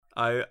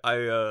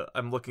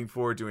I'm looking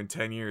forward to in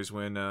 10 years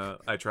when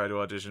I try to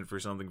audition for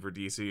something for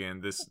DC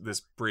and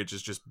this bridge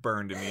is just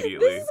burned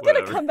immediately. This is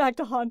gonna come back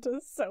to haunt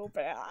us so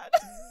bad.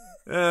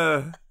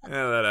 Yeah,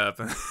 that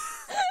happened.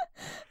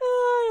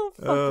 I don't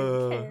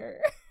fucking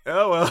care.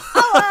 Oh well.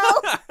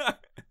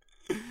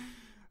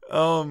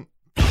 Oh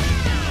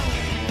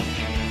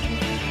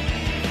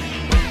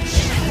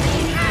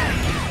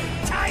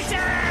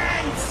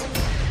Titans!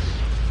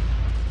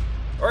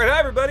 Alright, hi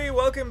everybody,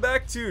 welcome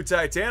back to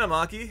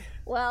Titanimaki.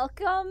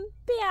 Welcome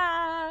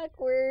back.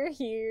 We're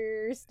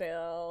here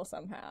still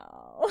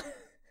somehow.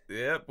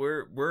 Yep,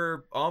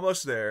 we're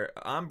almost there.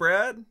 I'm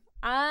Brad.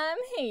 I'm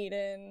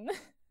Hayden.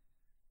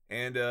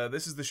 And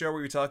this is the show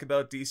where we talk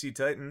about DC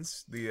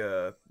Titans,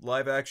 the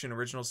live-action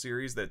original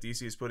series that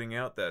DC is putting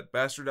out that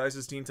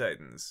bastardizes Teen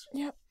Titans.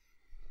 Yep.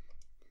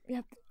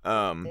 It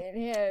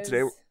is.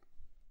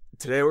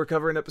 Today we're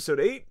covering episode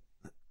 8.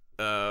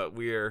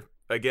 We are,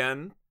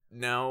 again,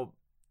 now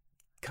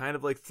kind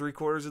of like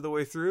 3/4 of the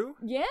way through.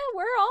 Yeah,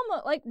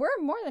 we're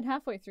more than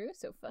halfway through,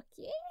 so fuck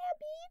yeah,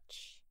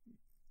 bitch.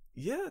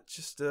 Yeah,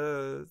 just,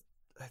 I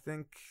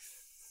think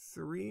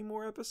 3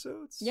 more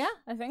episodes? Yeah,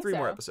 I think 3 so.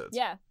 more episodes.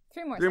 Yeah,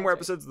 3 more. 3 more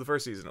episodes of the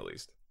first season, at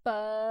least.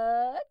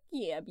 Fuck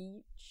yeah,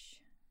 bitch.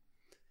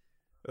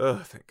 Oh,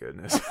 thank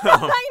goodness.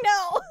 I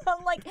know.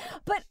 I'm like,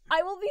 but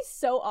I will be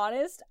so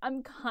honest.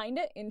 I'm kind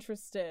of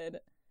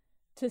interested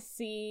to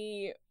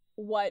see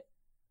what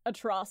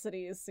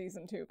atrocities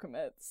season 2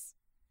 commits.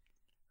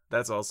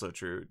 That's also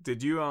true.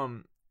 Did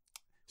you,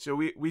 so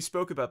we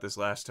spoke about this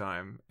last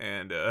time,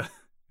 and,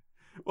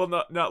 well,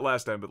 not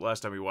last time, but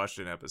last time we watched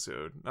an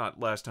episode. Not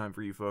last time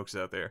for you folks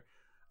out there.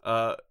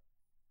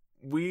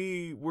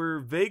 We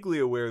were vaguely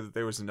aware that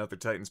there was another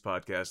Titans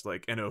podcast,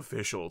 like an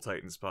official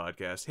Titans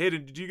podcast.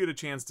 Hayden, did you get a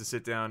chance to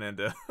sit down and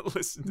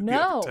listen to the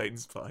other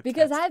Titans podcast?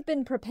 Because I've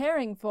been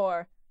preparing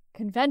for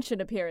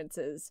convention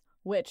appearances,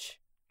 which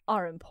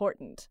are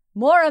important.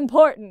 More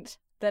important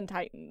than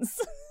Titans.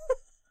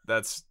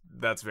 That's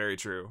very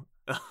true.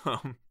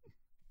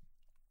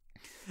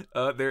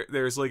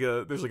 There's like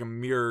a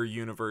mirror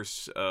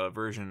universe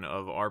version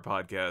of our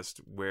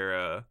podcast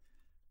where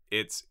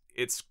it's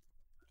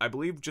I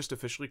believe just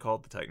officially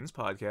called the Titans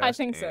Podcast. I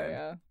think so,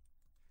 yeah.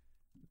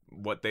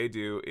 What they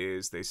do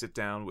is they sit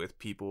down with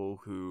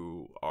people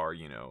who are,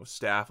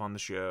 staff on the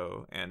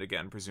show, and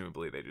again,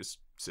 presumably they just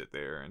sit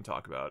there and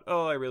talk about,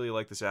 oh, I really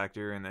like this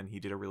actor, and then he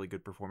did a really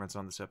good performance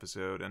on this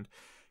episode, and,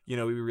 we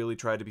really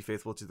tried to be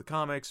faithful to the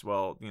comics,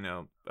 while,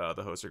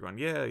 the hosts are going,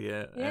 yeah,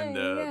 and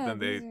then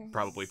they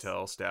probably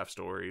tell staff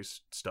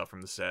stories, stuff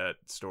from the set,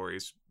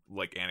 stories,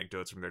 like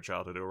anecdotes from their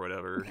childhood or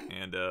whatever,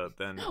 and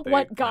then they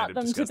what got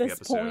them to this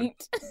episode.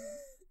 point.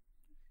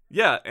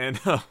 Yeah, and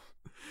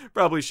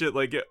probably shit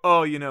like,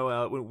 oh,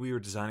 when we were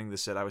designing the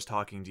set, I was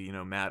talking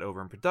to Matt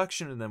over in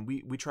production, and then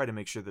we tried to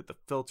make sure that the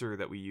filter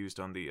that we used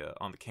on the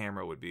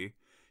camera would be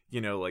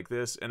like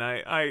this, and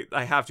I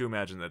have to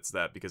imagine that's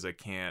that, because I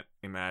can't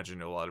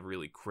imagine a lot of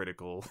really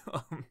critical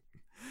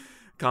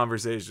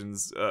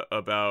conversations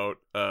about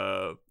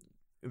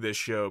this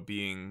show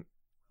being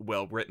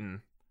well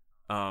written.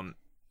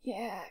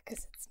 Yeah,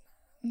 because it's...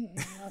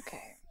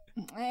 okay.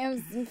 I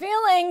have some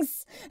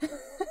feelings.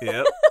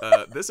 Yep.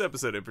 This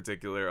episode in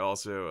particular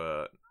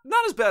also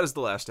not as bad as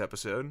the last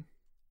episode.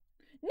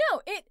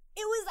 No, it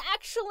was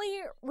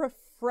actually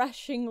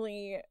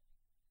refreshingly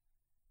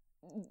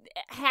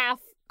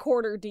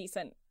half-quarter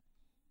decent.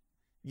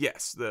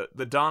 Yes,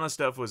 the Donna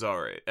stuff was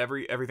alright.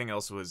 Everything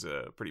else was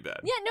pretty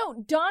bad. Yeah, no,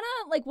 Donna,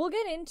 we'll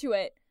get into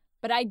it,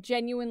 but I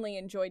genuinely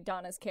enjoyed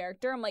Donna's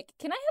character. I'm like,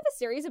 can I have a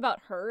series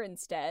about her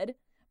instead?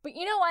 But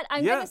you know what?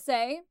 I'm gonna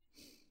say,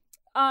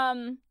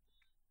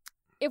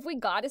 if we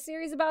got a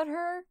series about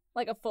her,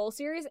 like a full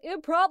series, it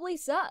would probably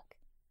suck.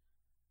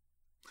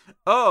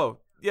 Oh,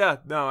 yeah,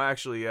 no,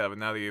 actually, yeah, but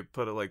now that you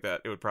put it like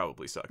that, it would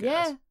probably suck. Yeah.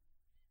 Ass.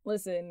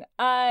 Listen,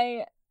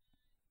 I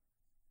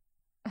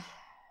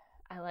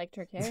liked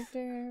her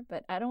character,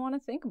 but I don't want to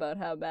think about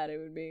how bad it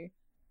would be.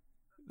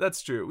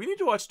 That's true. We need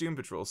to watch Doom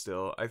Patrol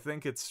still. I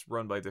think it's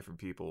run by different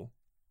people.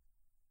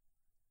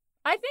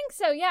 I think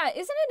so, yeah.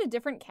 Isn't it a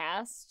different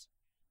cast?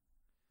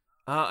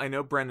 I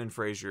know Brendan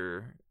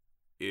Fraser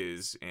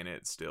is in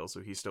it still,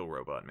 so he's still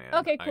Robot Man.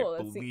 Okay, cool.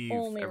 I That's believe the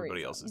only everybody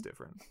reason. else is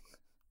different.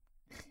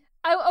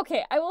 I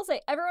will say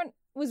everyone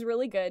was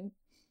really good,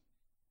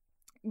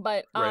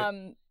 but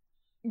Right.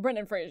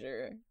 Brendan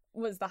Fraser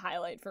was the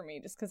highlight for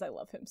me just because I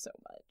love him so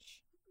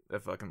much. I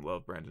fucking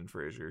love Brendan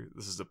Fraser.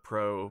 This is a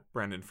pro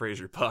Brendan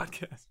Fraser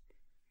podcast.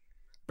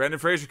 Brendan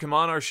Fraser, come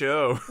on our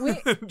show.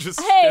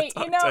 Just hey,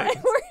 Titans.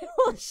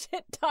 we'll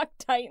shit talk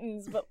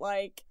Titans, but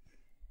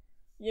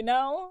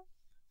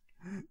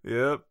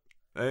Yep.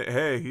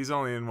 Hey, he's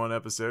only in one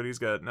episode. He's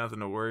got nothing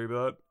to worry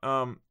about.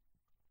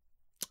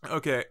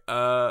 Okay.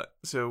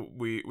 So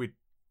we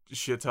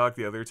shit talk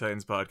the other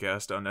Titans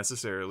podcast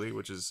unnecessarily,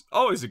 which is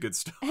always a good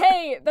start.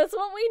 Hey, that's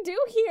what we do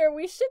here.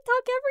 We shit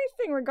talk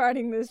everything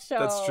regarding this show.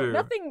 That's true.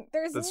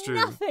 There's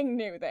nothing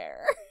new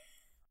there.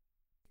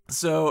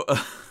 So,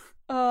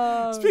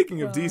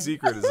 speaking of DC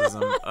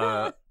criticism,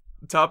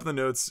 top of the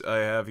notes I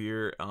have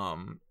here,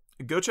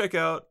 go check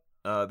out.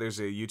 There's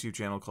a YouTube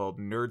channel called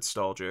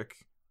Nerdstalgic,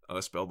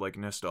 spelled like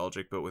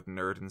nostalgic, but with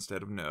nerd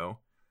instead of no.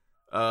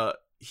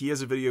 He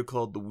has a video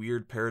called "The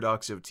Weird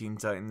Paradox of Teen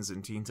Titans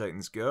and Teen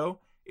Titans Go."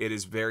 It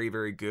is very,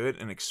 very good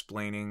in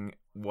explaining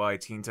why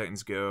Teen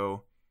Titans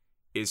Go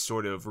is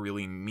sort of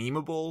really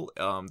memeable.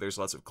 There's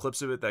lots of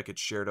clips of it that get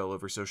shared all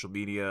over social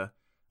media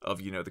of,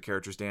 the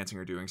characters dancing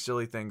or doing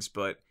silly things,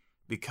 but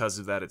because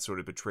of that, it sort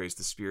of betrays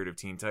the spirit of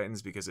Teen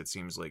Titans because it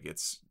seems like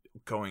it's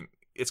coming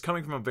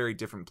from a very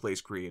different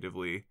place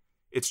creatively.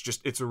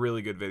 It's a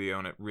really good video,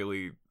 and it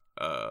really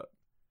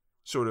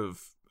sort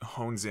of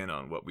hones in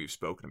on what we've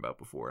spoken about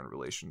before in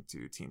relation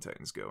to Teen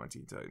Titans Go and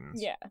Teen Titans.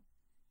 Yeah.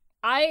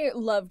 I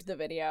loved the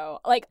video.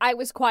 Like, I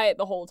was quiet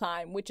the whole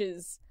time, which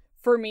is,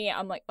 for me,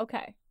 I'm like,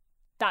 okay,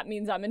 that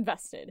means I'm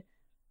invested.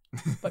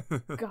 But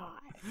God.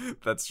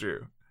 That's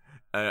true.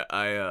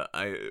 I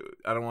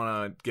don't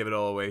want to give it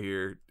all away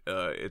here.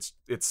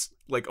 It's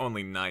like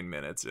only 9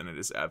 minutes, and it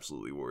is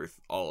absolutely worth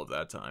all of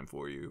that time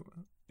for you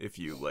if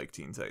you like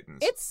Teen Titans.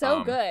 It's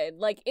so good.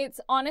 Like,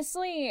 it's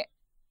honestly,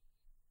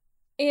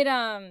 it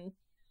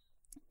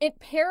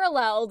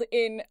paralleled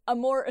in a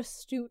more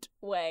astute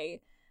way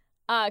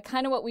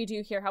kind of what we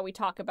do here, how we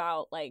talk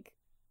about like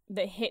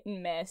the hit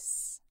and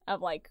miss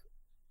of like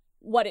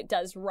what it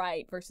does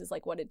right versus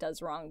like what it does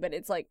wrong. But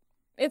it's like,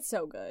 it's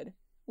so good.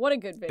 What a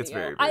good video. It's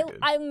very, very good.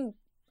 I'm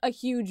a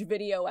huge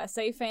video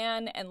essay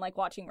fan and like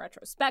watching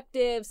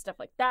retrospectives, stuff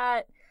like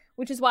that,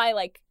 which is why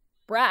like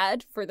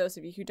Brad, for those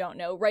of you who don't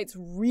know, writes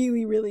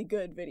really, really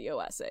good video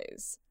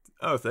essays.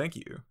 Oh, thank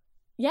you.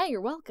 Yeah,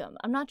 you're welcome.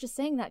 I'm not just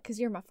saying that because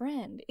you're my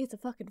friend. It's a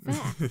fucking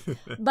fact.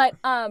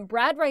 But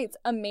Brad writes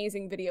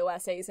amazing video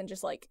essays, and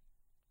just like,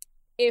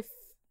 if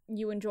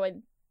you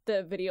enjoyed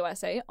the video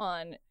essay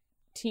on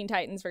Teen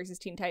Titans versus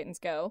Teen Titans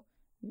Go,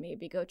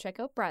 maybe go check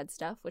out Brad's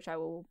stuff, which I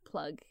will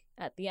plug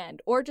at the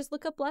end. Or just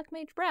look up Black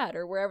Mage Brad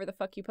or wherever the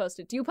fuck you post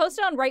it. Do you post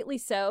it on Rightly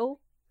So?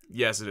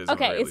 Yes, it is.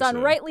 Okay, it's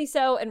on Rightly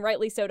So and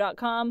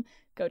rightlyso.com.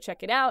 Go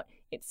check it out.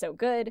 It's so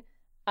good.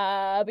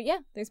 But yeah,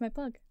 there's my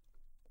plug.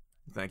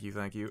 Thank you.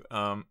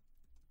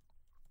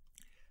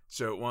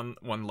 So one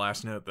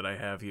last note that I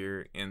have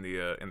here in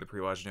the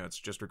pre-watch notes,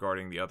 just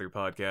regarding the other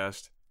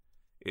podcast,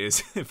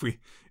 is if we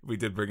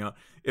did bring on,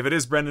 if it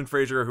is Brendan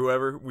Fraser or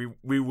whoever,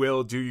 we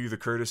will do you the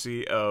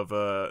courtesy of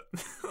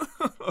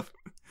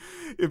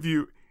if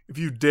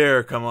you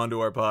dare come onto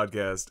our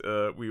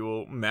podcast, we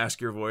will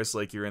mask your voice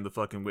like you're in the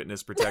fucking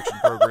witness protection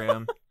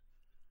program,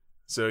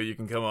 so you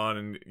can come on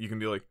and you can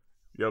be like,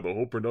 yeah, the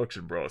whole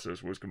production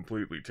process was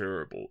completely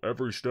terrible.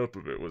 Every step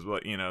of it was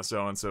what,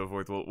 so on and so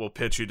forth. We'll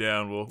pitch you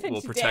down. We'll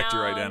protect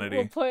your identity.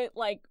 We'll put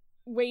like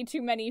way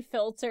too many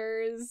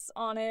filters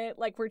on it.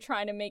 Like we're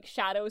trying to make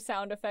shadow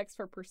sound effects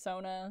for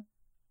Persona.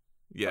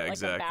 Yeah, like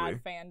exactly. A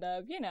bad fan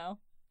dub,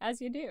 as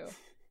you do.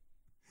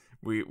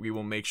 We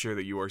will make sure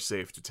that you are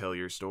safe to tell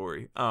your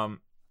story.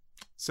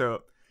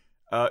 So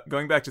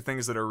going back to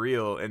things that are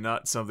real and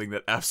not something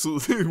that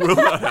absolutely will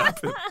not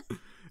happen.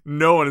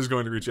 No one is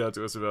going to reach out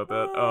to us about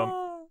that.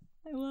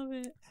 I love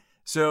it.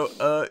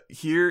 So,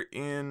 here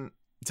in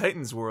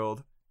Titans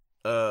World,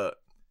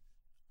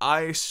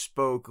 I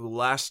spoke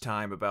last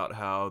time about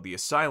how the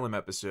Asylum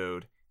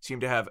episode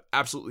seemed to have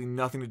absolutely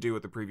nothing to do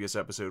with the previous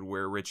episode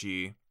where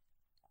Richie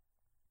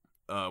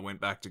went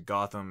back to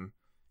Gotham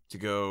to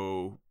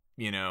go,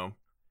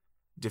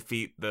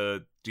 defeat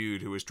the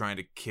dude who was trying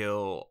to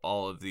kill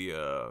all of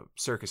the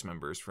circus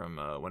members from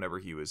whenever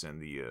he was in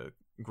the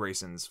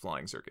Grayson's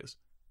Flying Circus.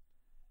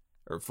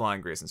 Or Flying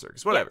Grayson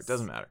Circus. Whatever, yes. It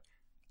doesn't matter.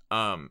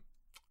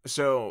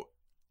 So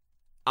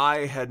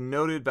I had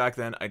noted back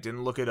then, I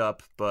didn't look it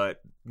up,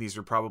 but these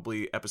are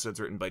probably episodes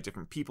written by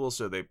different people,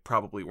 so they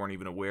probably weren't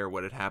even aware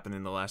what had happened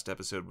in the last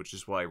episode, which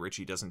is why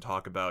Richie doesn't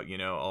talk about,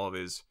 all of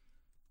his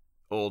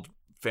old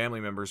family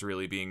members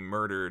really being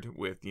murdered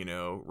with,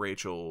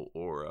 Rachel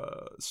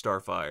or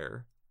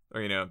Starfire,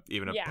 or,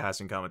 even a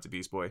passing comment to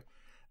Beast Boy.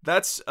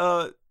 That's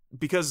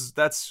because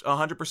that's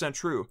 100%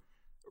 true.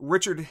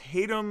 Richard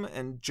Hatem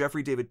and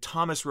Jeffrey David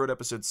Thomas wrote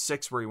episode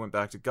 6, where he went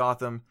back to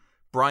Gotham.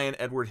 Brian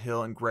Edward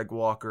Hill and Greg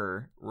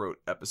Walker wrote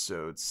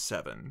episode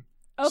 7.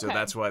 Okay. So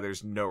that's why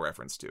there's no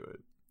reference to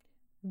it.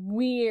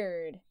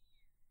 Weird.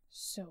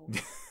 So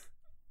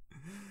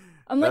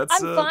I'm like,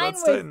 I'm fine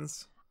with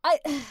Titans.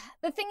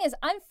 The thing is,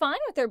 I'm fine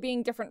with there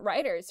being different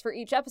writers for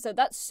each episode.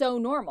 That's so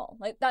normal.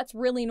 Like, that's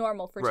really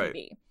normal for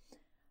TV.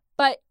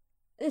 But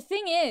the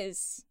thing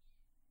is,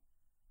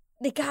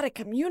 they gotta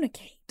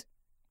communicate.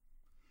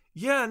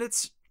 Yeah, and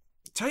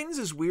Titans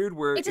is weird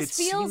where it just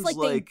feels like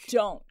they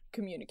don't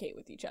communicate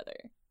with each other.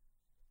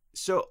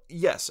 So,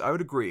 yes, I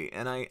would agree.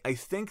 And I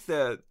think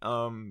that,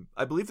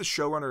 I believe the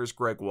showrunner is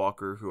Greg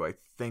Walker, who I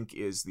think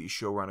is the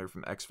showrunner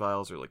from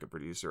X-Files, or like a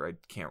producer. I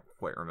can't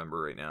quite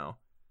remember right now.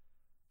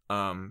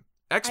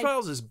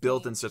 X-Files is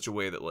built in such a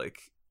way that,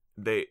 like,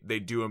 they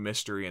do a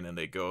mystery and then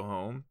they go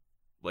home,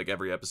 like,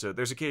 every episode.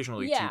 There's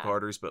occasionally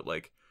two-parters, but,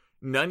 like,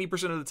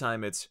 90% of the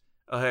time it's,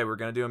 oh, hey, we're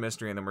going to do a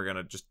mystery, and then we're going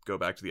to just go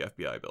back to the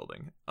FBI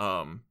building.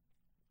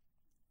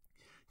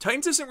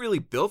 Titans isn't really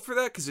built for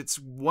that because it's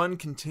one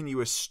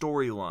continuous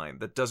storyline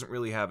that doesn't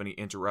really have any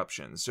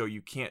interruptions. So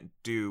you can't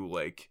do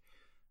like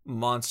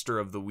monster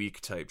of the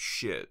week type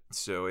shit.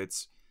 So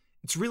it's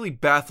really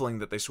baffling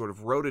that they sort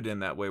of wrote it in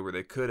that way where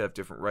they could have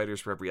different writers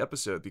for every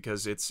episode,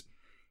 because it's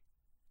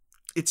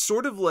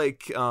sort of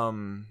like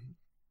how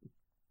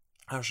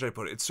should I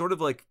put it? It's sort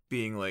of like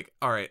being like,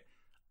 all right,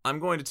 I'm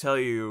going to tell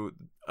you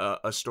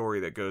a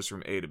story that goes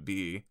from A to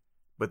B,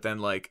 but then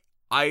like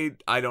I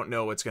don't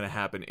know what's going to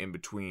happen in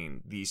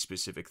between these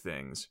specific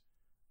things,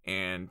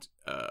 and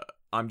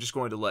I'm just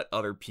going to let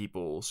other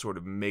people sort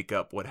of make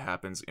up what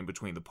happens in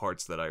between the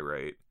parts that I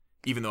write,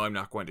 even though I'm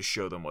not going to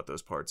show them what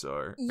those parts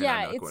are. Yeah,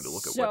 and I'm not going to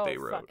look at so what they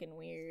wrote. Fucking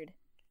weird.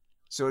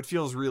 So it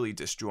feels really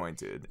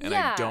disjointed, and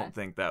I don't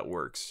think that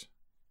works.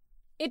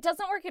 It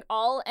doesn't work at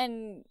all,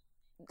 and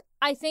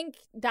I think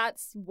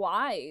that's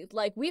why,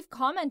 like, we've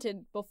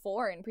commented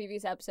before in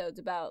previous episodes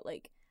about,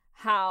 like,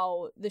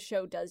 how the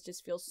show does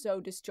just feel so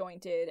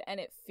disjointed, and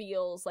it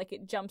feels like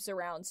it jumps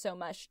around so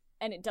much,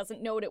 and it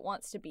doesn't know what it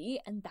wants to be,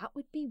 and that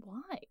would be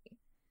why.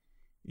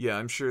 Yeah,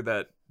 I'm sure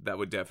that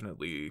would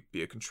definitely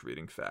be a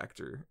contributing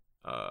factor.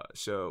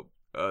 So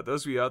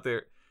those of you out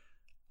there,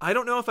 I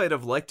don't know if I'd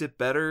have liked it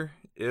better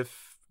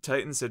if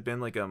Titans had been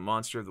like a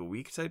Monster of the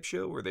Week type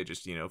show where they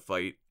just,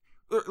 fight.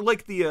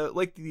 Like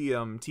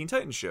the Teen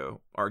Titans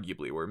show,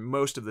 arguably, where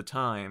most of the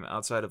time,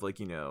 outside of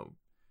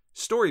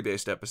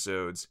story-based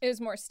episodes, it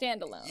was more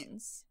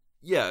standalones.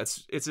 Yeah,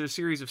 it's a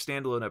series of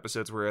standalone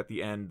episodes where at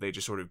the end they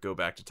just sort of go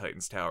back to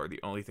Titans Tower. The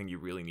only thing you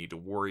really need to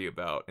worry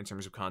about in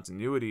terms of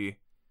continuity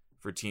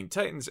for Teen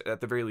Titans,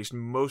 at the very least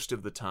most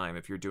of the time,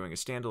 if you're doing a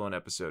standalone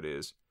episode,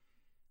 is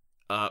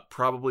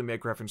probably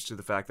make reference to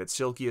the fact that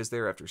Silky is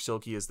there after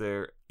Silky is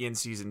there. In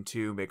season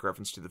 2, make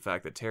reference to the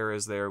fact that Tara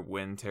is there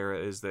when Tara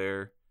is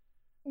there.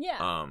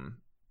 Yeah.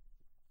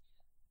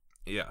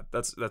 Yeah,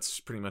 that's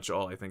pretty much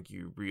all I think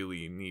you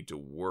really need to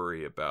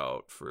worry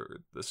about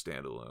for the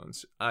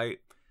standalones.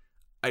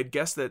 I'd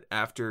guess that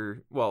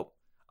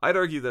I'd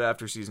argue that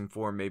after season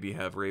 4, maybe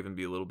have Raven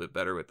be a little bit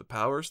better with the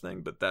powers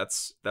thing, but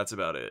that's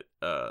about it.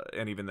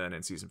 And even then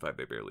in season 5,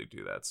 they barely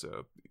do that,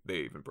 so they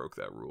even broke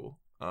that rule.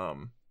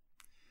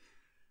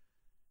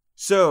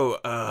 So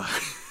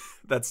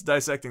that's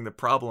dissecting the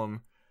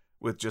problem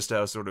with just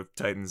how sort of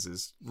Titans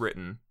is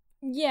written.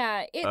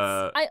 Yeah,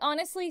 I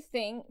honestly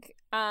think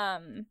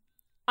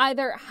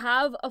either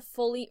have a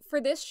fully,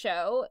 for this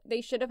show,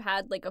 they should have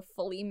had like a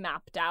fully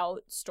mapped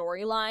out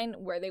storyline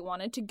where they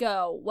wanted to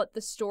go, what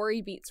the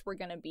story beats were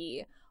going to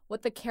be,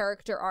 what the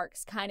character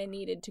arcs kind of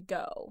needed to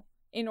go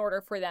in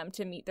order for them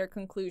to meet their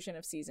conclusion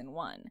of season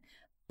 1.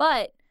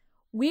 But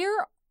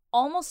we're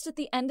almost at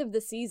the end of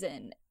the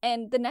season,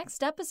 and the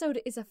next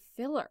episode is a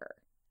filler.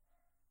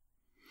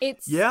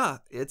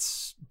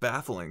 It's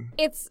baffling.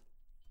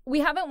 We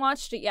haven't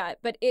watched it yet,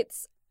 but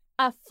it's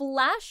a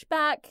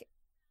flashback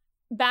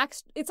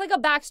it's like a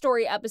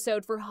backstory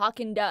episode for Hawk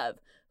and Dove,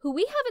 who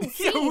we haven't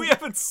seen. Yeah, we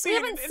haven't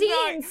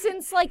seen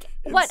since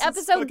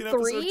episode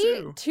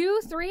 3,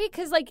 2, 3,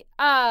 because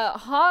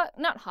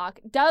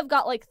Dove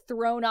got like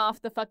thrown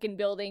off the fucking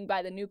building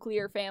by the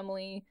nuclear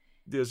family.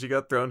 Yeah, she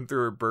got thrown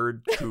through her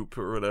bird coop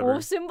or whatever.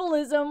 Or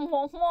symbolism,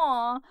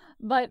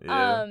 but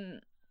yeah.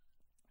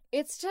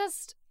 It's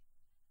just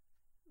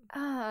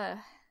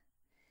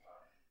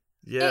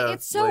yeah,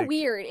 it's so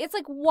weird. It's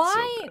like,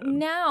 why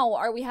now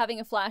are we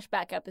having a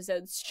flashback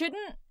episode?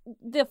 Shouldn't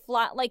the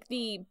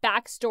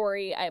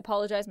backstory? I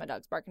apologize, my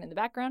dog's barking in the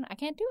background. I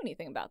can't do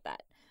anything about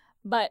that.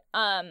 But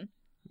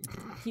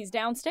he's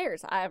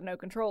downstairs. I have no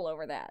control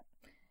over that.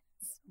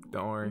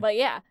 Don't worry. But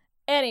yeah.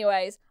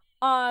 Anyways,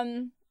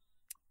 I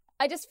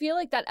just feel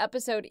like that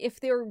episode, if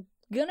they're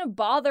gonna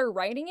bother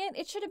writing it,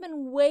 it should have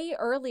been way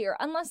earlier,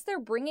 unless they're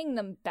bringing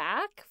them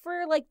back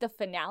for like the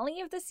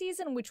finale of the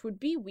season, which would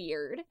be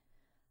weird.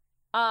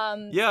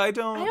 Yeah, I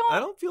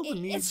don't feel the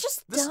need. It's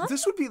just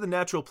this would be the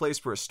natural place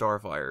for a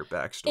Starfire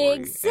backstory.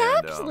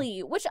 Exactly,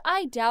 and, which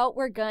I doubt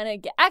we're gonna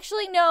get.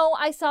 Actually, no,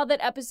 I saw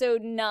that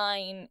episode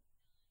 9.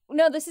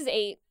 No, this is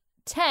 8.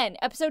 10.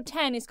 Episode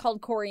 10 is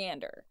called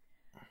Coriander.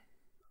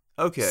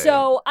 Okay.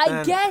 So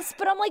I guess,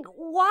 but I'm like,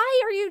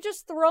 why are you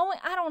just throwing?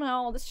 I don't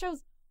know. This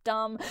show's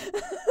dumb.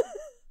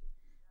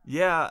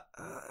 Yeah.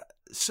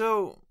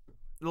 So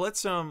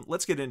let's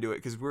get into it,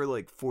 because we're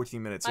like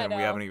 14 minutes in.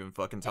 We haven't even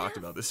fucking talked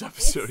about this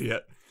episode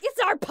yet. It's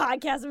our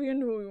podcast. We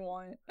can do what we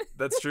want.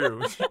 That's true.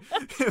 We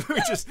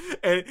just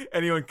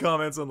anyone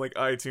comments on like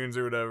iTunes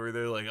or whatever,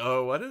 they're like,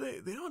 oh, why do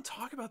they don't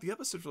talk about the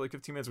episode for like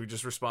 15 minutes. We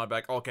just respond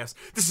back, all caps,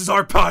 this is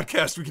our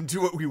podcast. We can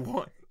do what we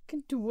want. I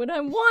can do what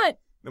I want.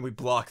 Then we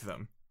block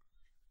them.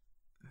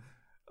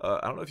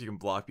 I don't know if you can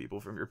block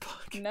people from your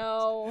podcast.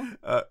 No.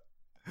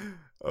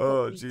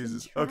 Oh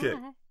Jesus. Okay.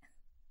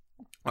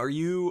 Are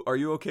you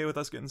okay with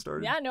us getting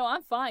started? Yeah, no,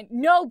 I'm fine.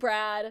 No,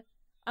 Brad.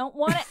 I don't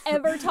want to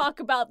ever talk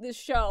about this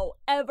show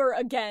ever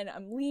again.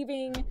 I'm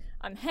leaving.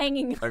 I'm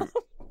hanging up.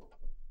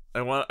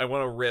 I want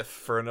to riff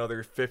for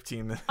another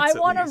 15 minutes. I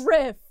want to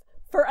riff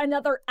for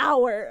another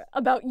hour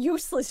about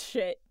useless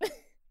shit.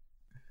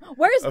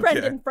 Where's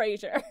Brendan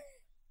Fraser?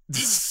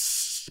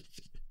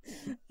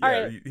 Yeah,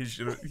 right.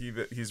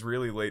 he's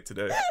really late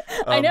today.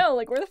 I know,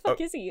 like, where the fuck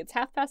is he? It's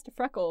 1/2 a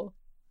freckle.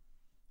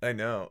 I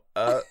know.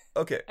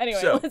 Okay. Anyway,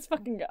 so, let's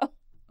fucking go.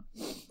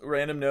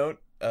 random note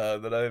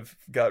that I've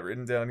got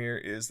written down here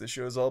is the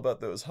show is all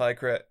about those high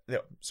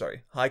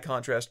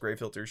contrast gray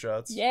filter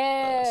shots.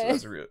 Yeah. So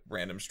that's a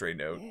random stray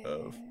note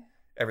of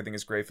everything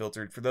is gray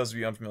filtered. For those of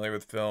you unfamiliar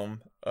with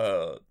film,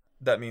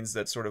 that means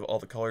that sort of all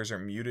the colors are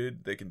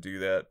muted. They can do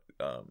that.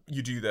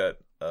 You do that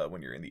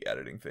when you're in the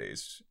editing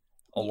phase.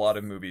 A lot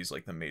of movies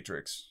like The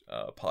Matrix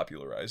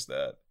popularized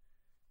that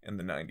in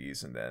the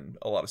 90s, and then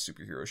a lot of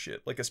superhero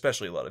shit, like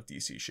especially a lot of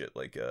DC shit,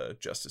 like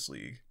Justice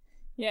League,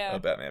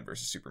 Batman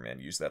versus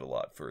Superman, used that a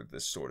lot for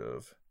this sort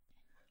of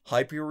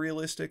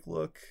hyper-realistic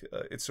look.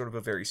 It's sort of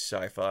a very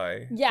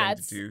sci-fi thing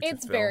to do to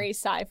it's film. very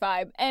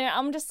sci-fi, and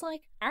I'm just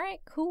like, all right,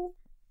 cool.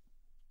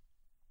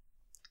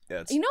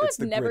 Yeah, I've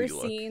never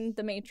seen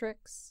The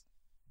Matrix.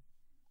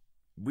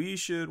 We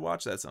should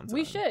watch that sometime.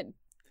 We should.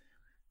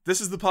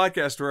 This is the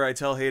podcast where I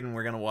tell Hayden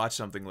we're gonna watch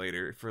something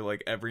later for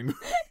like every movie.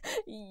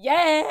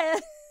 Yeah.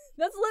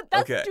 That's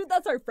okay. Dude,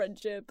 that's our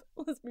friendship.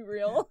 Let's be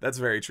real. That's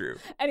very true.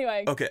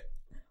 Anyway. Okay.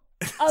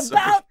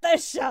 About the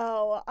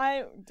show.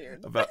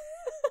 Dude.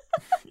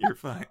 You're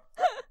fine.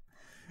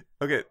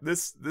 Okay,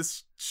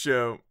 this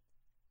show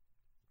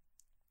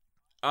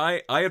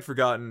I had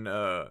forgotten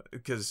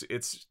because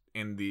it's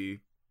in the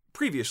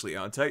previously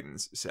on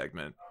Titans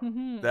segment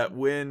that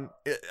when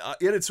it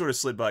had sort of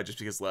slid by just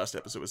because the last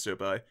episode was so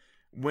by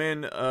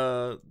when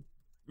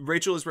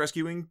Rachel is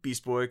rescuing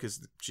Beast Boy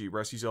because she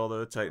rescues all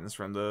the Titans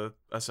from the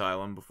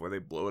asylum before they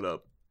blow it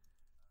up.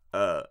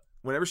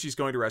 Whenever she's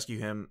going to rescue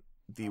him,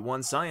 the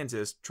one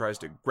scientist tries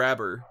to grab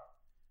her.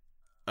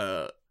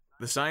 The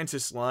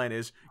scientist's line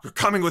is, "You're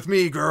coming with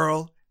me,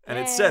 girl," and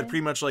it's said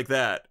pretty much like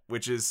that,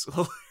 which is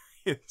hilarious.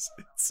 It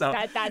sounds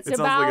like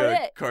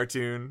a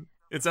cartoon.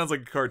 It sounds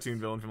like a cartoon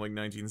villain from like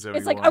 1971.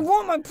 It's like, I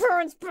want my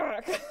parents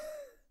back.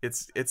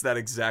 It's that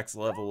exact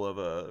level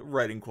of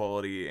writing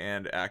quality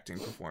and acting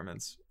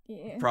performance.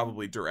 Yeah.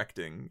 Probably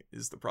directing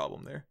is the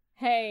problem there.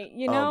 Hey,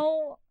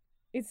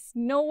 it's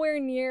nowhere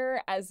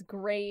near as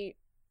great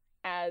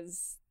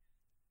as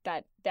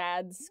that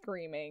dad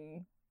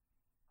screaming.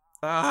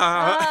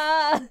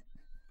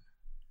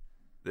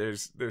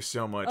 There's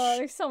so much. Oh,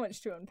 there's so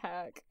much to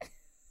unpack.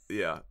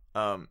 Yeah.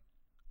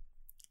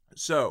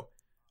 So,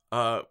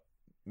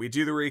 we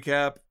do the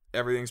recap.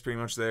 Everything's pretty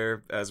much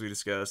there, as we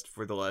discussed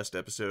for the last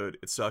episode.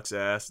 It sucks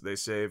ass. They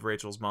save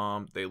Rachel's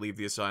mom. They leave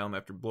the asylum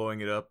after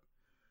blowing it up.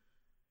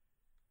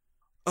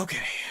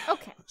 Okay.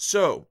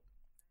 So,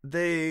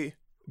 they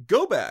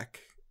go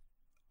back.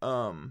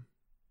 Hold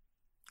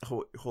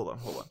on.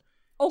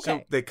 Okay.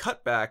 So, they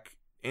cut back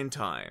in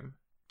time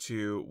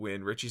to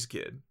when Richie's a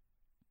kid.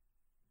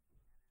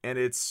 And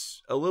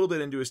it's a little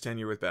bit into his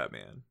tenure with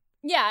Batman.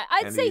 Yeah,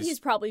 I'd say he's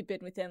probably been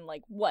within,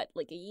 like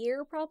a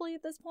year probably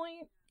at this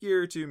point?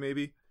 Year or two,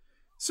 maybe.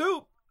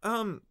 So,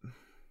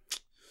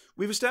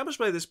 we've established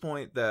by this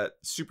point that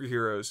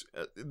superheroes,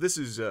 this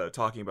is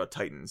talking about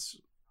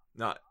Titans,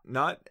 not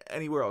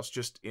anywhere else,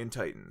 just in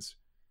Titans.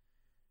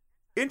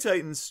 In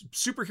Titans,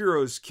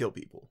 superheroes kill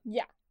people.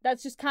 Yeah,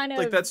 that's just kind of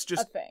a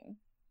thing.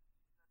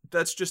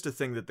 That's just a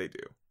thing that they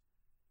do.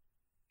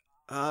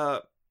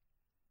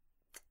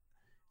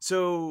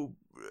 So,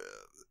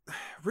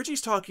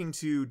 Richie's talking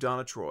to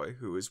Donna Troy,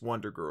 who is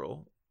Wonder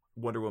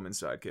Woman's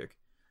sidekick,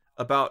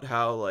 about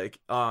how, like,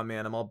 oh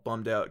man, I'm all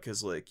bummed out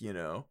because, like,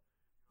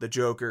 the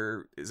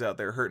Joker is out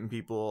there hurting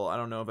people. I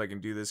don't know if I can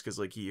do this because,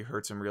 like, he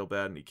hurts them real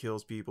bad and he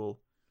kills people.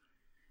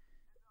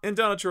 And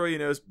Donna Troy,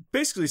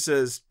 basically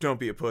says, don't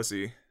be a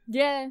pussy.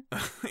 Yeah.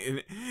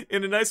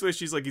 In a nice way,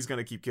 she's like, he's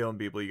gonna keep killing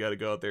people. You gotta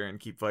go out there and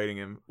keep fighting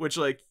him. Which,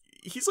 like,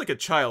 he's like a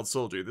child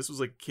soldier. This was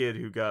like a kid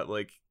who got,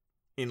 like,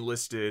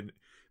 enlisted.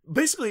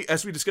 Basically,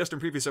 as we discussed in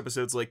previous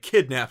episodes, like,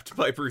 kidnapped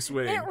by Bruce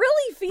Wayne. It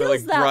really feels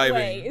like, that driving.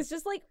 way. It's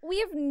just like, we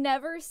have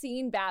never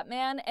seen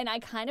Batman, and I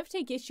kind of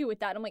take issue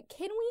with that. I'm like,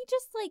 can we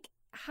just, like,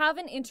 have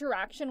an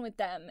interaction with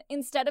them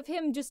instead of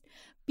him just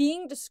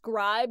being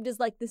described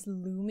as, like, this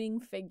looming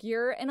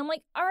figure? And I'm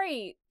like, all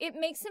right, it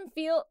makes him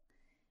feel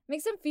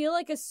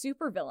like a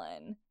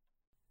supervillain.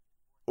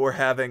 Or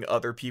having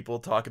other people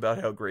talk about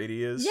how great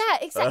he is. Yeah,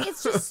 exactly.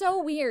 It's just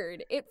so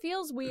weird. It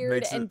feels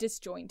weird and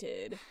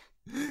disjointed.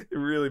 It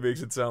really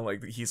makes it sound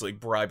like he's, like,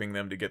 bribing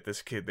them to get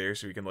this kid there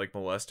so he can, like,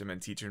 molest him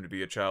and teach him to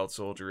be a child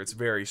soldier. It's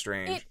very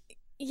strange.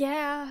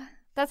 Yeah,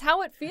 that's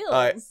how it feels.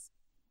 I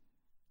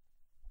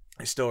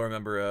still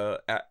remember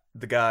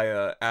the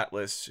guy,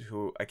 Atlas,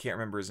 who I can't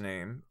remember his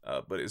name,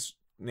 but his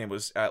name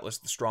was Atlas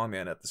the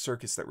Strongman at the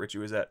circus that Richie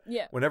was at.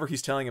 Yeah. Whenever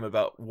he's telling him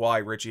about why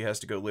Richie has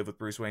to go live with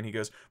Bruce Wayne, he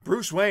goes,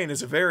 Bruce Wayne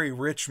is a very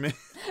rich man.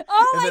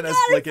 Oh and my then God,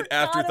 as, like, an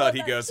afterthought,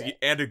 he goes, shit.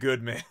 and a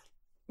good man.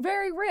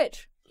 Very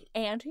rich.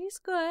 And he's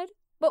good,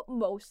 but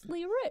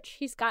mostly rich.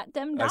 He's got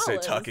them dollars. I say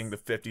tucking the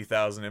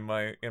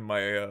 $50,000 in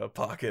my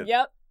pocket.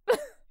 Yep.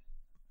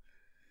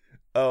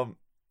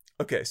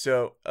 Okay,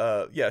 so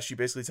yeah, she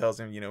basically tells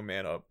him,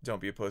 man up, don't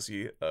be a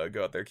pussy,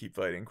 go out there, keep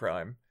fighting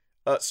crime.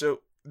 So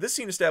this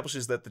scene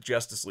establishes that the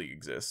Justice League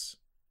exists,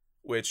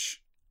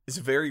 which is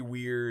a very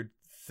weird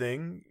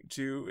thing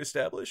to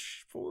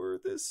establish for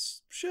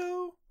this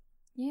show.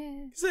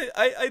 Yeah. 'Cause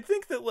I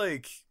think that,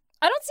 like...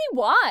 I don't see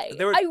why.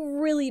 There were- I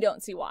really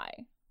don't see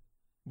why.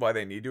 Why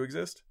they need to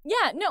exist?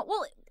 Yeah, no,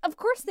 well, of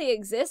course they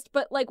exist,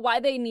 but, like, why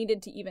they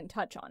needed to even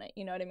touch on it,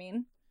 you know what I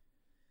mean?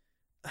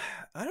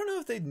 I don't know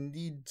if they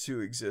need to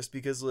exist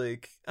because,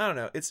 like, I don't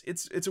know.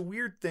 It's a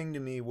weird thing to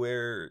me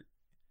where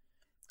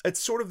it's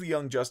sort of the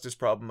Young Justice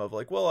problem of,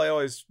 like, well, I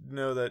always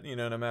know that, you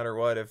know, no matter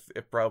what, if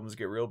problems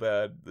get real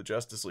bad, the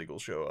Justice League will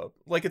show up.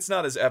 Like, it's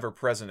not as ever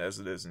present as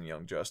it is in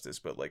Young Justice,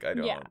 but, like, I'm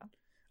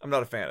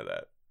not a fan of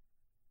that.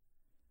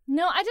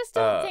 No, I just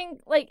don't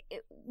think, like,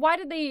 why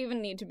did they even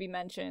need to be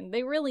mentioned?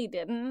 They really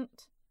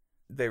didn't.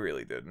 They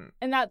really didn't.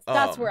 And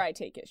that's where I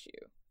take issue.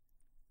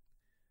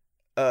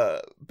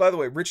 By the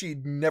way, Richie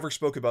never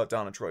spoke about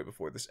Donna Troy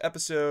before this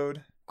episode.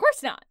 Of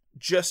course not.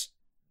 Just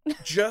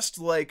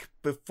like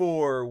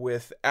before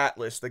with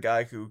Atlas, the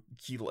guy who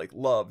he, like,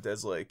 loved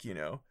as, like, you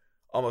know,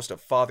 almost a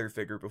father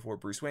figure before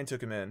Bruce Wayne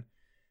took him in.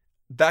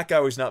 That guy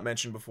was not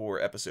mentioned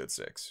before episode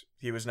 6.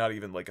 He was not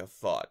even, like, a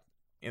thought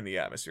in the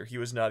atmosphere. He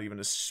was not even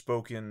a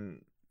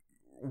spoken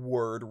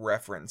word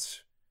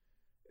reference.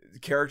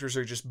 Characters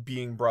are just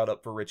being brought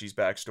up for Richie's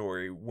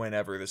backstory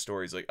whenever the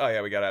story's like, oh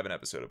yeah, we gotta have an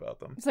episode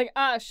about them. It's like,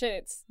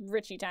 shit, it's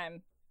Richie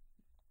time.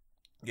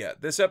 Yeah,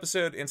 this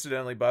episode,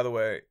 incidentally, by the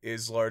way,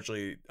 is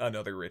largely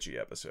another Richie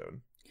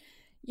episode.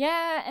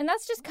 Yeah, and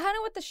that's just kind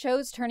of what the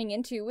show's turning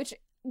into, which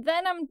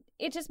then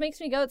it just makes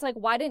me go, it's like,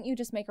 why didn't you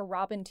just make a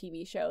Robin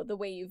TV show the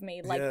way you've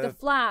made, like, The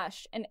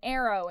Flash and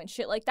Arrow and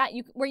shit like that,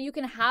 where you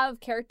can have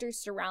characters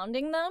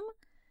surrounding them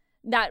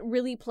that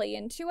really play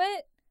into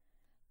it,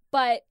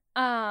 but,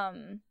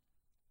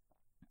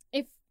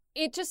 if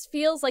it just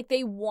feels like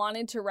they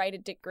wanted to write a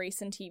Dick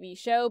Grayson TV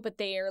show, but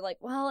they are like,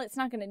 well, it's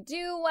not going to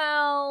do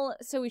well,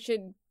 so we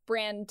should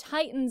brand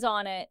Titans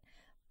on it.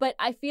 But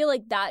I feel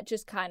like that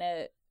just kind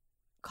of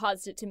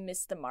caused it to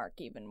miss the mark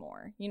even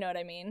more. You know what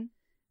I mean?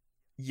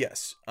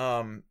 Yes.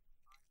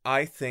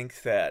 I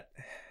think that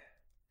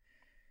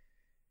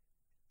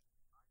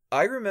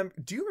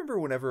do you remember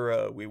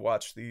whenever we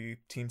watched the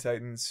Teen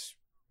Titans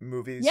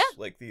movies? Yeah.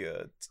 Like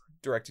the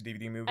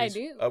direct-to-DVD movies? I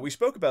do. We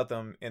spoke about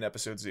them in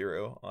episode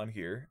 0 on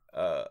here.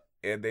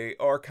 And they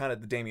are kind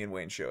of the Damian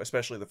Wayne show.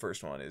 Especially the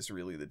first one is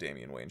really the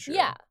Damian Wayne show.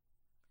 Yeah.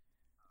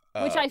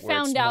 Which I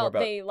found out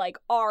they, like,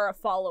 are a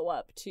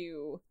follow-up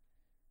to,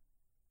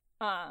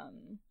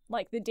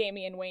 like, the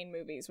Damian Wayne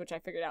movies, which I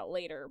figured out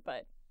later,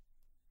 but...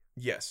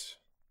 Yes.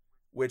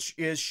 Which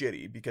is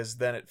shitty, because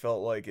then it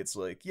felt like it's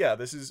like, yeah,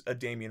 this is a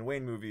Damian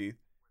Wayne movie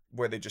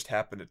where they just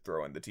happen to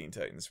throw in the Teen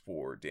Titans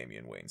for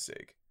Damian Wayne's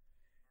sake.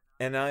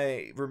 And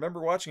I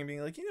remember watching and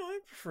being like, you know, I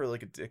prefer,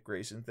 like, a Dick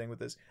Grayson thing with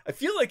this. I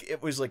feel like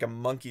it was like a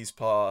monkey's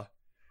paw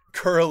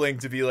curling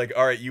to be like,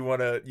 all right, you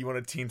want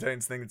a Teen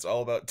Titans thing that's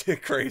all about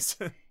Dick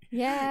Grayson?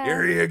 Yeah.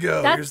 Here you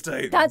go. Here's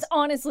Titans. That's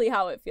honestly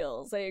how it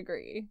feels. I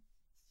agree.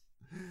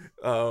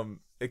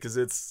 Because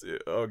it's,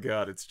 oh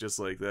god, it's just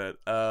like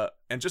that.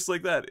 And just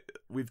like that,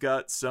 we've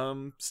got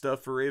some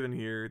stuff for Raven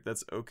here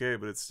that's okay,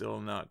 but it's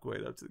still not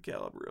quite up to the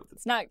caliber of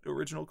the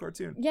original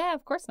cartoon. Yeah,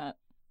 of course not.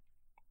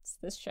 It's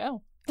this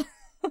show.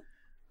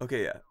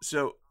 Okay, yeah.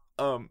 So,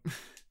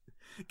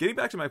 getting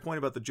back to my point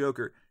about the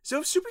Joker.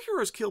 So if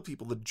superheroes kill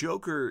people, the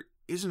Joker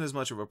isn't as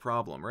much of a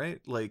problem, right?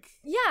 Like,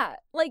 yeah,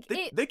 like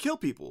they kill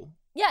people.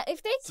 Yeah,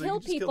 if they kill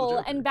people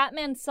and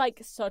Batman's like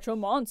such a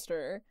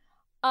monster,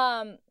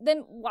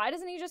 then why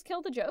doesn't he just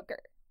kill the Joker?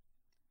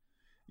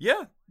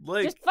 Yeah,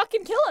 like, just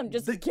fucking kill him.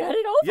 Just get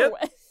it over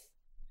with.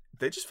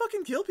 They just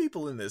fucking kill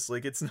people in this.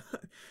 Like, it's not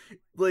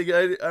like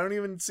I don't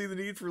even see the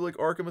need for like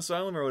Arkham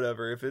Asylum or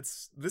whatever.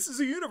 This is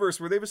a universe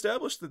where they've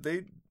established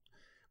that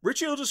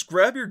Richie will just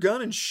grab your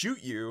gun and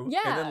shoot you.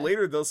 Yeah. And then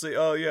later they'll say,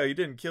 oh yeah, he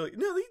didn't kill you.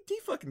 No, he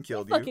fucking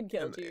killed you. Fucking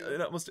killed you.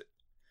 And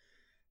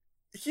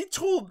he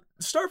told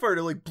Starfire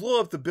to like blow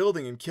up the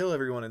building and kill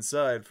everyone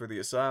inside for the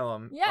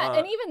asylum. Yeah,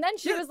 and even then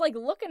she was like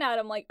looking at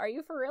him like, are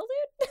you for real,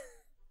 dude?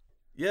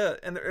 Yeah,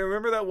 and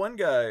remember that one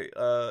guy,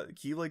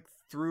 he like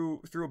threw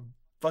a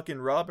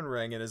fucking Robin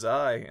ring in his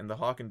eye in the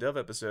Hawk and Dove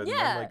episode. Yeah.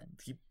 And then,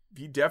 like,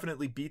 he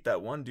definitely beat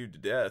that one dude to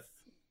death.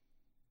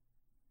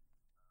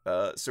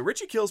 So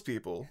Richie kills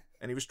people,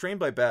 and he was trained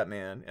by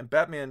Batman, and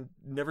Batman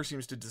never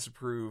seems to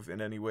disapprove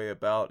in any way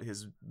about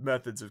his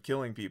methods of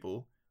killing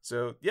people.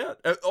 So, yeah.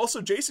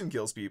 Also, Jason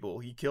kills people.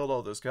 He killed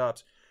all those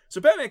cops. So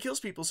Batman kills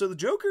people, so the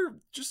Joker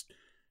just...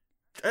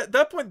 At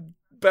that point,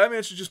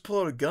 Batman should just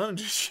pull out a gun and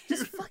just shoot him.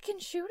 Just fucking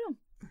shoot him.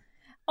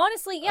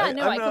 Honestly, yeah,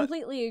 I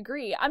completely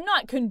agree. I'm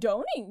not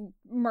condoning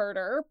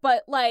murder,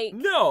 but, like...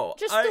 No!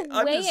 Just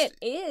the way it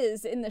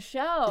is in the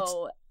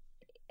show...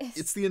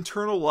 It's the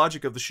internal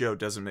logic of the show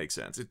doesn't make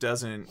sense. It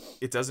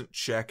doesn't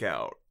check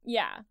out.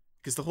 Yeah.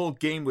 Because the whole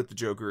game with the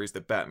Joker is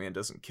that Batman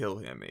doesn't kill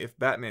him. If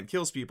Batman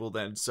kills people,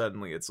 then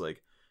suddenly it's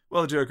like,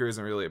 well, the Joker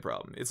isn't really a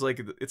problem. It's like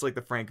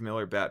the Frank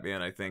Miller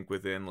Batman, I think,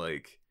 within,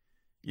 like,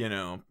 you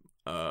know,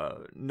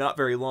 not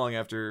very long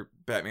after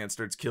Batman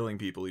starts killing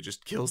people, he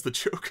just kills the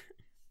Joker.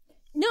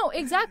 No,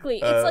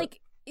 exactly. It's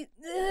like,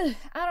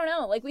 I don't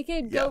know. Like, we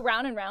could go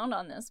round and round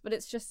on this, but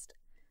it's just...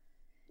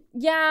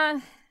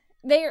 Yeah,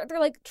 they're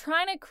like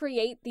trying to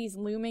create these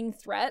looming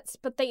threats,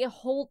 but they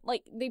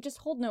just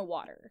hold no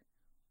water.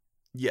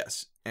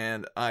 Yes,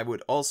 and I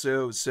would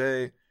also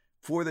say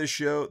for this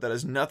show that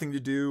has nothing to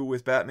do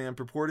with Batman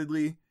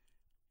purportedly.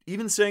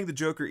 Even saying the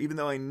Joker, even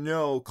though I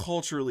know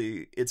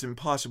culturally it's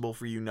impossible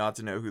for you not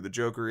to know who the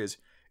Joker is,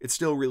 it's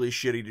still really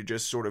shitty to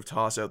just sort of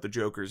toss out the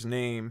Joker's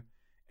name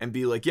and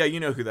be like, yeah, you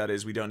know who that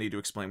is. We don't need to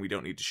explain. We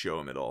don't need to show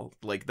him at all.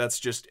 Like, that's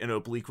just an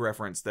oblique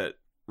reference that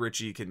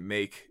Richie can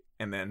make,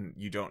 and then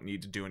you don't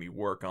need to do any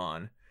work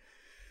on.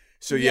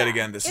 So yet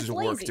again, this is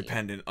work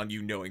dependent on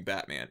you knowing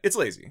Batman. It's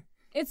lazy.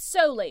 It's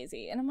so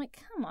lazy. And I'm like,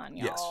 come on,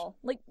 y'all. Yes.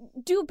 Like,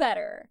 do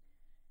better.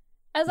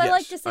 As I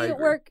like to say at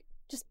work,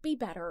 just be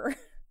better.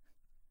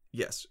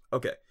 Yes.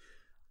 Okay.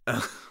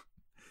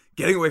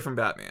 Getting away from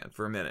Batman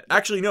for a minute.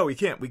 Actually, no, we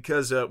can't,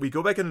 because we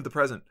go back into the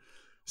present.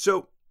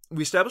 So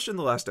we established in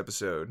the last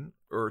episode,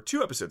 or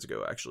 2 episodes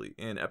ago, actually,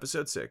 in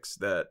episode 6,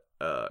 that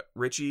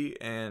Richie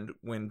and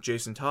when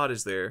Jason Todd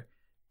is there,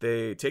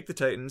 they take the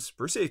Titans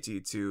for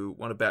safety to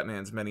one of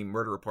Batman's many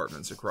murder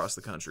apartments across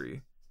the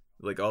country.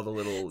 Like all the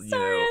little, pads that they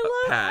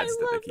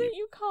keep. I love that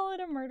you call it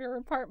a murder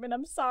apartment.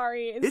 I'm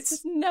sorry. It's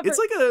just never... It's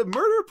like a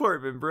murder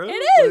apartment, bro. It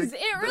is.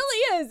 Like, it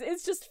really is.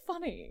 It's just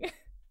funny.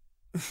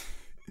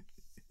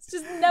 It's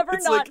just never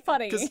it's not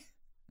funny.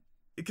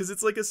 Because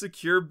it's like a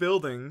secure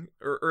building,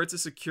 or it's a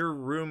secure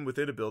room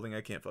within a building.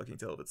 I can't fucking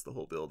tell if it's the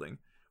whole building.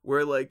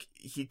 Where, like,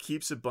 he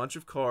keeps a bunch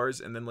of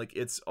cars, and then, like,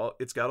 it's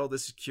got all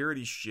this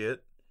security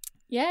shit.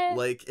 Yeah.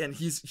 Like, and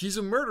he's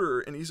a murderer,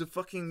 and he's a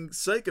fucking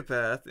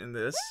psychopath in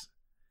this.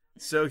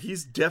 So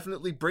he's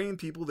definitely bringing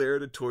people there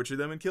to torture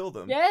them and kill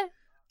them. Yeah.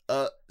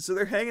 So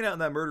they're hanging out in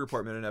that murder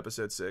apartment in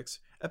episode 6.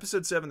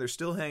 Episode 7, they're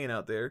still hanging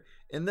out there.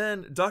 And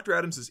then Dr.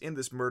 Adams is in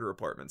this murder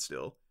apartment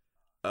still.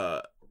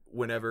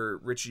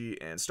 Whenever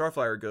Richie and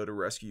Starfire go to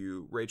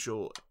rescue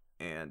Rachel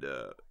and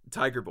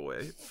Tiger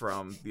Boy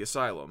from the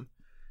asylum.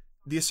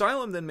 The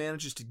asylum then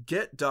manages to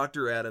get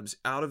Dr. Adams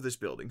out of this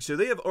building. So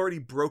they have already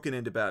broken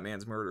into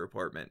Batman's murder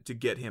apartment to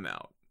get him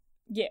out.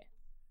 Yeah.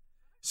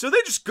 So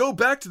they just go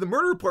back to the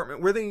murder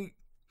apartment where they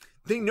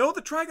know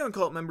the Trigon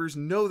cult members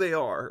know they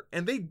are,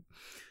 and they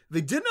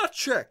did not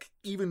check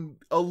even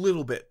a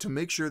little bit to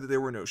make sure that there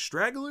were no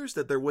stragglers,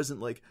 that there wasn't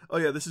like, oh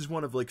yeah, this is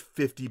one of like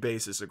 50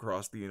 bases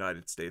across the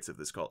United States of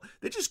this cult.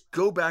 They just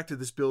go back to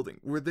this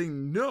building where they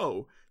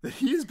know that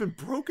he has been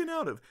broken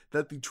out of,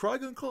 that the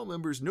Trigon cult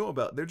members know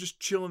about. They're just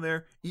chilling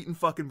there, eating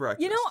fucking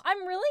breakfast. You know,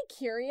 I'm really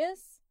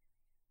curious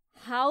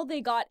how they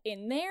got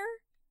in there,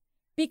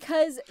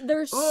 because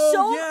there's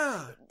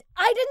yeah.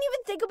 I didn't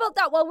even think about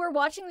that while we were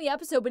watching the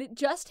episode, but it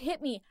just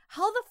hit me.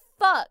 How the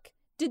fuck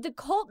did the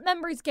cult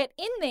members get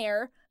in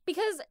there?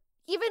 Because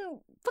even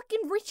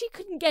fucking Richie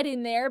couldn't get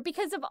in there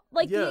because of,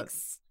 like, the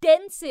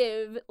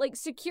extensive, like,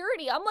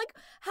 security. I'm like,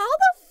 how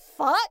the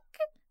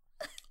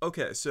fuck?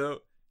 Okay,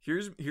 so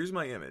here's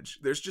my image.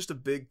 There's just a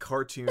big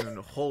cartoon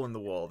hole in the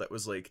wall that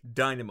was, like,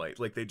 dynamite.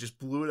 Like, they just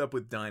blew it up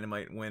with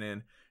dynamite and went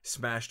in,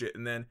 smashed it,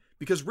 and then...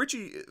 Because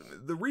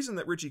the reason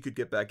that Richie could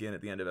get back in at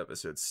the end of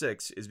episode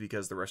 6 is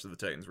because the rest of the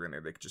Titans were in there.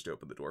 They could just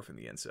open the door from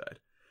the inside.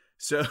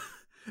 So,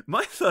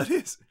 my thought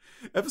is,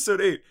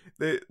 episode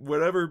 8,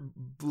 whatever,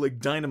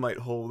 like, dynamite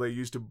hole they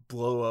used to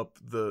blow up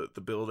the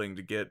building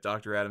to get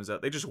Dr. Adams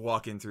out, they just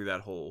walk in through that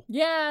hole.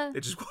 Yeah.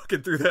 They just walk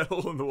in through that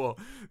hole in the wall.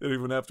 They don't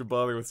even have to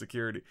bother with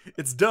security.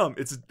 It's dumb.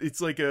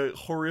 It's like a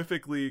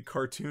horrifically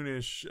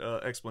cartoonish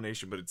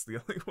explanation, but it's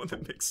the only one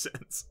that makes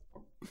sense.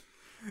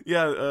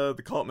 Yeah,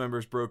 the cult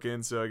members broke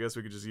in, so I guess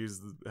we could just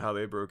use how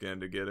they broke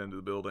in to get into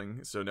the building.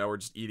 So now we're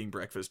just eating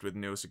breakfast with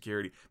no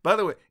security. By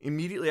the way,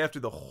 immediately after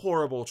the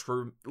horrible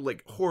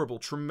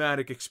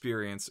traumatic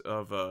experience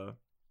of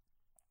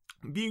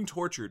being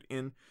tortured,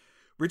 in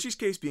Richie's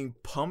case being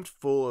pumped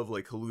full of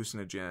like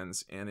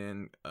hallucinogens, and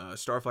in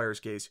Starfire's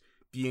case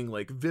being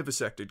like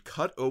vivisected,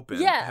 cut open,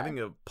 having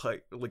a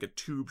pipe, like a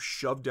tube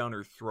shoved down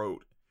her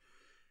throat.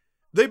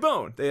 They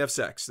bone. They have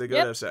sex. They go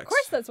to have sex. Of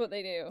course, that's what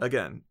they do.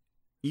 Again.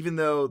 Even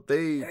though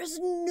there's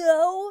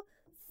no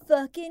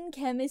fucking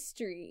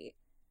chemistry.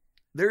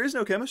 There is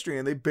no chemistry,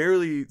 and they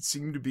barely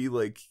seem to be,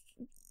 like,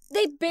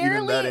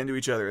 even that into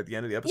each other at the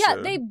end of the episode. Yeah,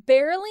 they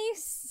barely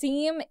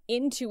seem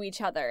into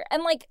each other.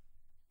 And, like,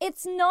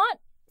 it's not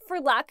for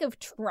lack of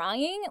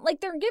trying.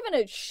 Like, they're given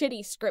a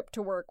shitty script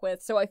to work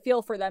with, so I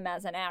feel for them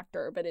as an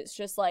actor, but it's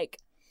just, like,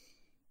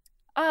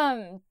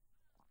 how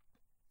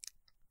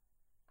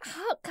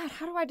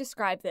do I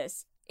describe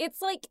this?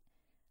 It's, like,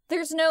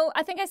 there's no,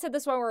 I think I said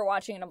this while we were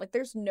watching, and I'm like,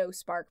 there's no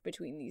spark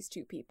between these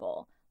two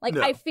people. Like,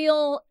 no. I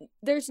feel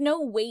there's no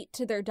weight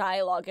to their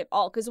dialogue at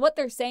all, because what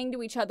they're saying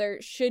to each other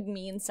should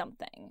mean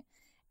something.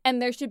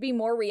 And there should be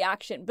more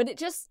reaction. But it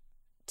just,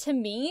 to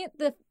me,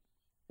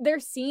 their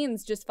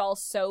scenes just fall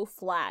so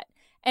flat.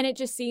 And it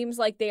just seems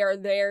like they are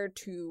there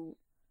to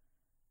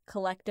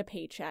collect a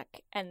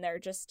paycheck. And they're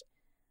just,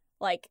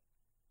 like,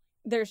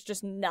 there's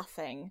just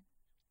nothing.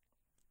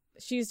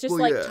 She's just,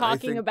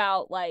 talking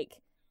about, like,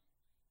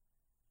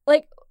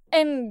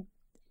 and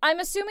I'm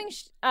assuming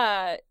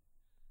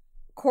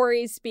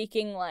Corey's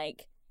speaking,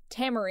 like,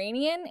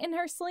 Tamaranian in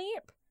her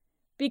sleep,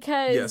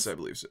 Because yes, I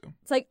believe so.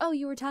 it's like, oh,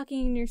 you were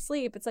talking in your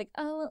sleep. It's like,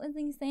 oh, what was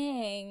he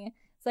saying?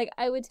 It's like,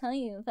 I would tell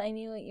you if I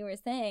knew what you were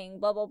saying,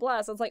 blah, blah,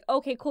 blah. So it's like,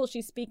 okay, cool,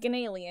 she's speaking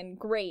alien,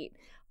 great.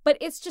 But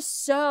it's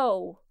just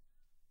so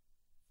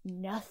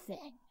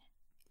nothing.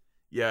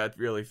 Yeah, it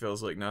really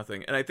feels like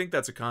nothing. And I think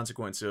that's a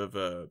consequence of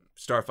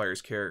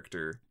Starfire's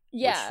character,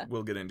 Yeah. which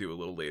we'll get into a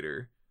little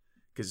later.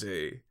 Because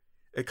a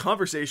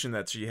conversation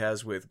that she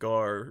has with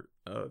Gar,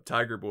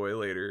 Tiger Boy,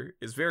 later,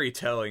 is very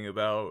telling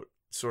about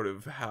sort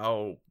of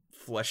how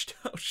fleshed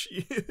out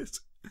she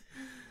is.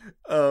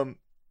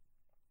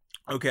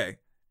 Okay,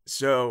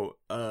 so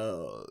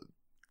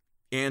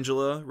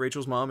Angela,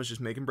 Rachel's mom, is just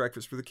making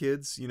breakfast for the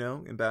kids, you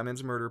know, in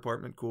Batman's murder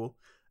apartment. Cool.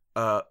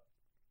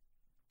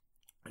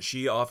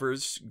 She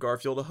offers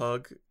Garfield a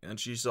hug, and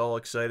she's all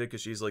excited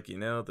because she's like, you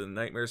know, the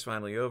nightmare's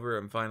finally over.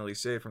 I'm finally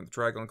safe from the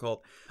Trigon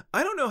cult.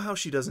 I don't know how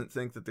she doesn't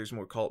think that there's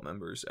more cult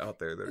members out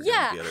there that are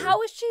gonna get her.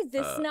 How is she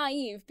this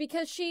naive?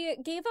 Because she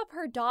gave up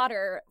her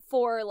daughter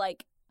for,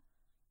 like,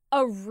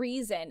 a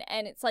reason,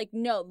 and it's like,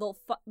 no,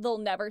 they'll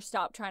never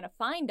stop trying to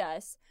find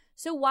us.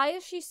 So why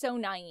is she so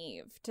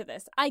naive to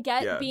this? I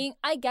get being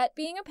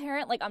a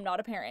parent. Like, I'm not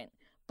a parent,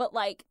 but,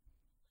 like,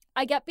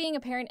 I get being a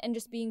parent and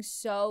just being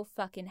so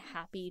fucking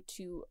happy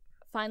to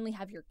finally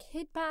have your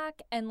kid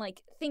back and,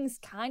 like, things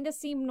kind of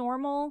seem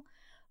normal.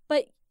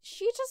 But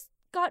she just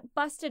got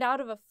busted out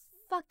of a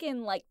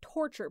fucking, like,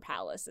 torture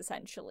palace,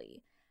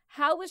 essentially.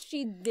 How is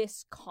she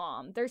this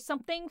calm? There's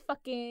something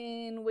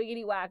fucking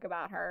wiggity whack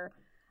about her.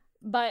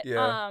 But,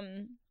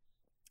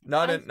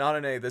 Not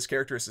in a this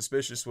character is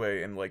suspicious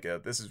way, and like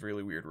a this is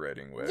really weird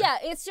writing way. Yeah,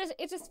 it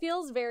just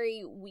feels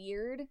very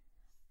weird.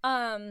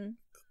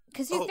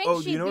 Because you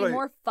think she'd be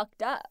more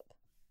fucked up.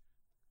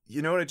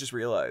 You know what I just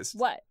realized?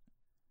 What?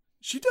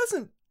 She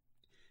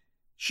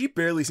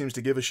barely seems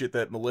to give a shit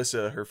that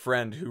Melissa, her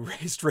friend who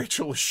raised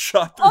Rachel, was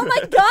shot through Oh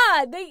my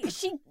god!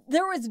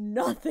 There was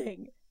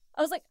nothing.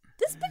 I was like,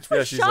 this bitch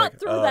was shot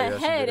through the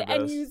head,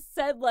 and you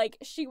said, like,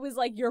 she was,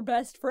 like, your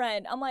best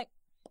friend. I'm like,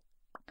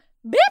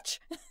 bitch!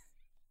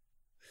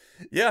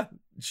 Yeah,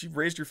 she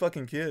raised your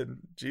fucking kid.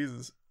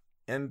 Jesus.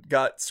 And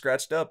got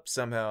scratched up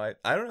somehow.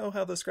 I don't know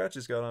how the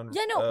scratches got on.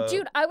 Yeah, no,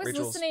 dude, I was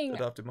Rachel's listening.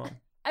 Adopted mom.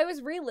 I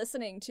was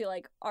re-listening to,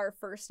 like, our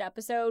first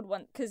episode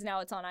because now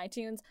it's on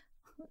iTunes.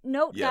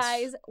 Note,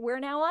 guys, we're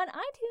now on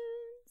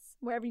iTunes,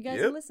 wherever you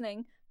guys are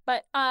listening.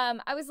 But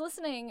I was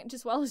listening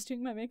just while I was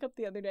doing my makeup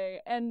the other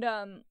day, and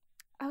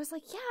I was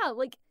like, yeah,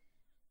 like,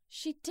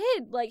 she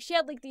did. Like, she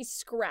had, like, these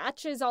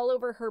scratches all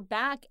over her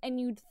back, and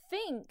you'd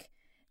think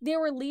they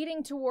were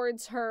leading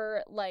towards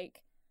her,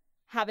 like,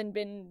 having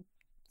been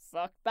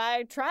fucked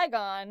by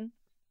Trigon.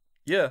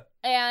 Yeah.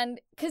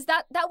 And because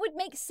that would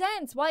make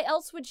sense. Why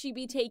else would she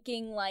be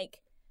taking,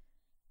 like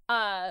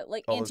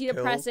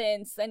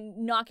antidepressants and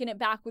knocking it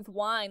back with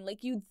wine?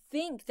 Like, you'd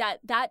think that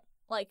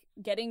like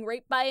getting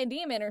raped by a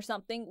demon or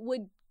something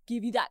would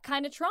give you that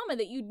kind of trauma,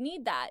 that you'd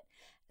need that.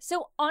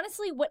 So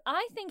honestly, what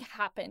I think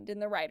happened in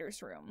the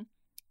writer's room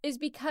is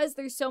because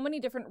there's so many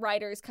different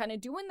writers kind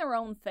of doing their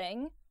own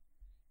thing.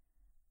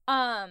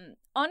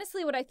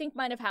 Honestly, what I think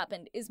might have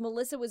happened is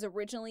Melissa was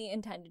originally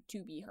intended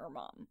to be her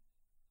mom.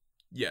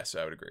 Yes,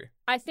 I would agree.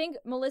 I think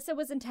Melissa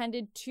was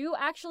intended to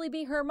actually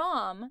be her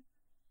mom,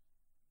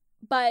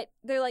 but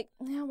they're like,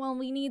 yeah, well,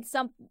 we need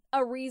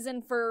a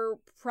reason for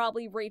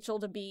probably Rachel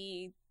to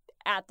be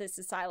at this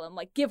asylum.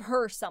 Like, give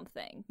her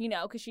something, you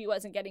know, because she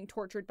wasn't getting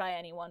tortured by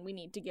anyone. We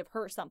need to give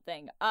her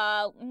something.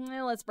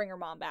 Let's bring her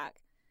mom back.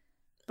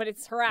 But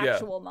it's her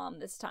actual mom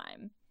this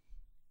time.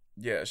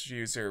 Yeah,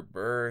 she's her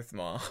birth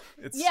mom.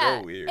 It's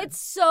so weird. It's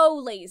so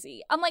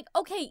lazy. I'm like,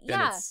 okay,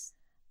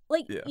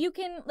 you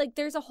can, like,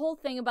 there's a whole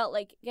thing about,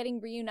 like, getting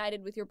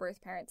reunited with your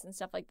birth parents and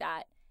stuff like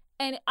that.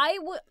 And I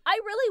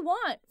really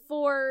want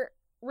for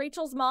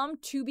Rachel's mom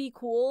to be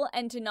cool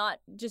and to not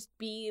just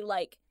be,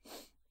 like,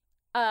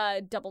 a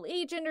double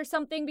agent or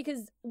something,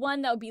 because,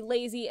 one, that would be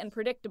lazy and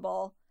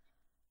predictable.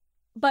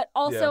 But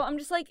also, I'm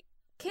just like,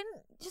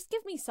 just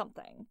give me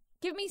something.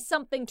 Give me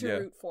something to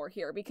root for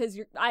here, because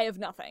I have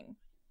nothing.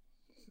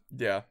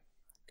 Yeah,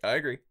 I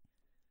agree.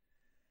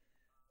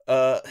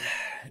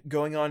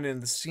 Going on in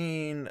the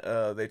scene,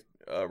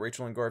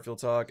 Rachel and Garfield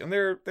talk, and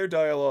their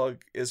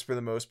dialogue is for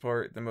the most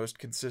part the most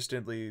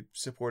consistently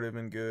supportive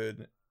and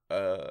good.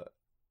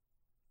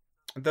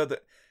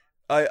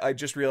 I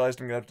just realized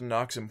I'm gonna have to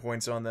knock some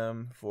points on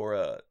them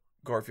for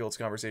Garfield's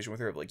conversation with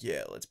her of like,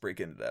 yeah, let's break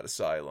into that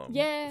asylum.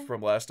 Yeah.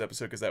 From last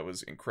episode, because that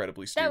was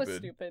incredibly stupid. That was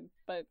stupid,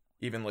 but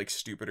even like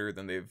stupider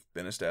than they've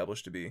been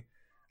established to be.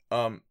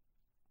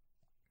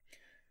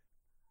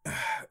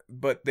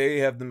 But they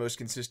have the most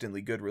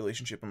consistently good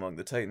relationship among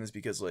the Titans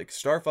because, like,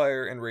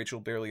 Starfire and Rachel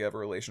barely have a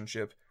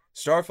relationship.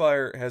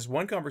 Starfire has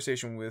one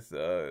conversation with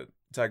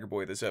Tiger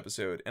Boy this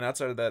episode, and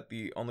outside of that,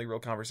 the only real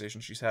conversation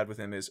she's had with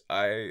him is,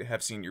 I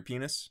have seen your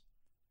penis.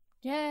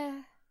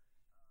 Yeah.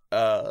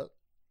 It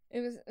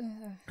was...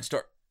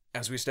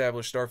 As we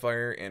established,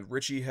 Starfire and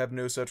Richie have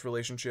no such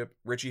relationship.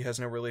 Richie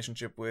has no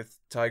relationship with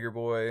Tiger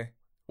Boy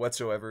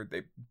whatsoever.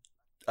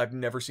 I've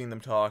never seen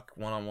them talk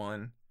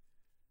one-on-one.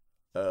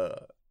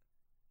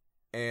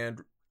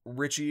 And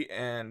Richie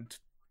and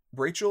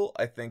Rachel,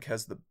 I think,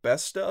 has the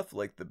best stuff,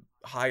 like the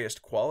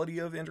highest quality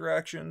of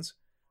interactions,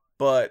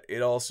 but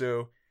it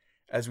also,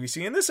 as we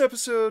see in this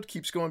episode,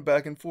 keeps going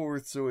back and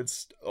forth, so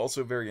it's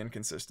also very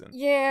inconsistent.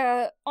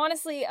 Yeah,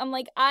 honestly, I'm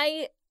like,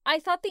 I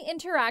thought the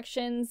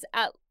interactions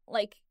at,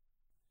 like,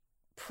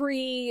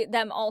 pre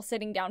them all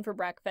sitting down for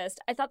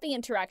breakfast, I thought the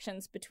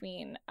interactions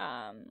between,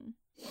 oh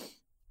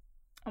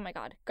my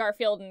god,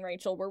 Garfield and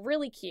Rachel were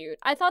really cute.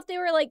 I thought they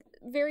were, like,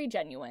 very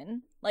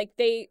genuine. Like,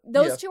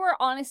 those two are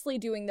honestly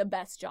doing the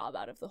best job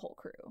out of the whole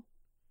crew,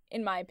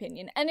 in my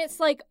opinion. And it's,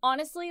 like,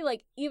 honestly,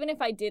 like, even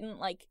if I didn't,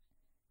 like,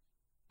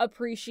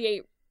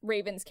 appreciate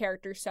Raven's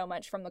character so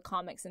much from the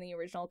comics and the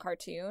original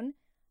cartoon,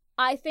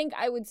 I think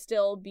I would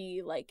still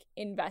be, like,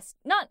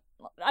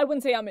 I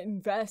wouldn't say I'm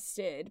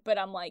invested, but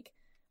I'm, like,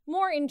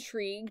 more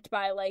intrigued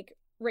by, like,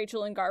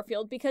 Rachel and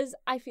Garfield because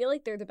I feel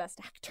like they're the best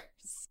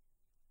actors.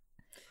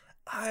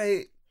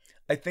 I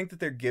think that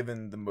they're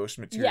given the most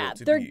material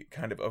to be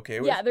kind of okay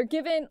with. Yeah,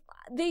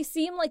 they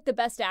seem like the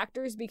best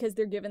actors because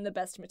they're given the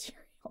best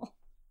material.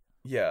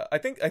 Yeah, I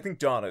think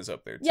Donna's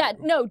up there too. Yeah,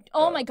 no,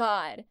 oh my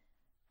god.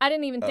 I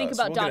didn't even think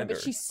about Donna,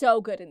 but she's so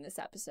good in this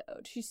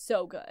episode. She's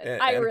so good.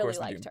 I really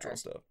liked her.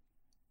 Stuff.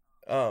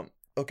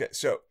 Okay,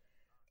 so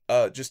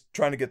just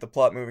trying to get the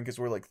plot moving because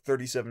we're like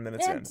 37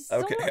 minutes in.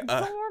 Okay.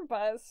 Don't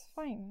buzz.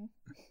 Fine.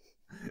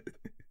 Yeah,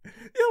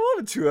 we'll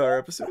have a 2-hour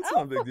episode. It's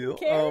not a big deal.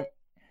 Okay.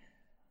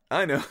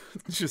 I know.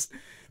 Just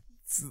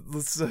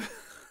let's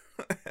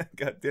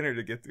got dinner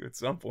to get to at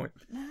some point.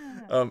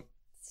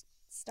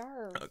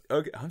 Starve.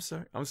 Okay, I'm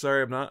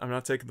sorry. I'm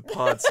not taking the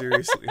pod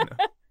seriously.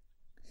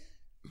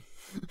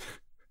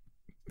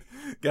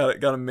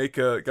 Gotta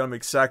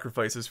make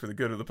sacrifices for the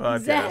good of the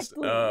podcast.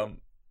 Exactly.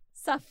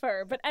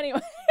 Suffer, but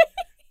anyway.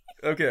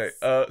 Okay.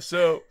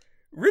 So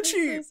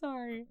Richie. I'm so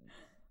sorry.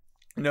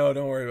 No,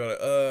 don't worry about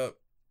it.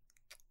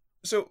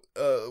 So,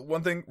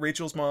 one thing,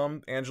 Rachel's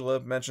mom, Angela,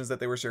 mentions that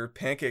they were served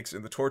pancakes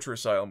in the torture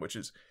asylum, which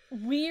is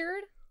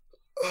weird.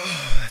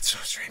 That's so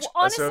strange.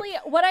 Well, honestly,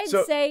 what I'd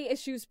say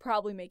is she was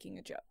probably making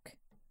a joke.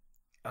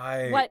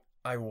 I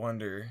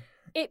wonder.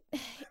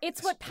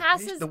 It's what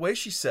passes. The way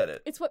she said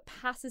it. It's what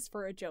passes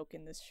for a joke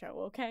in this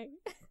show. Okay.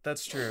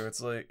 That's true.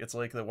 It's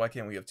like the why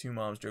can't we have two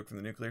moms joke from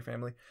the nuclear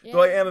family? Yeah.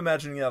 Though I am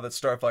imagining now that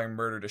Starfire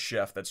murdered a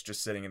chef that's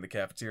just sitting in the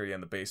cafeteria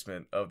in the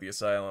basement of the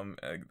asylum.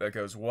 That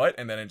goes what?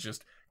 And then it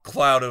just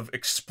cloud of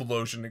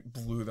explosion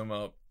blew them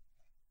up.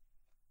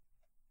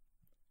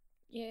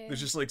 Yeah. There's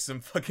just like some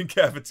fucking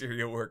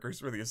cafeteria workers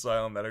for the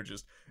asylum that are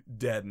just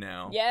dead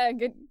now. Yeah.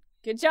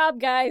 Good job,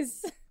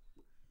 guys.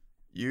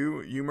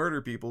 You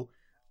murder people.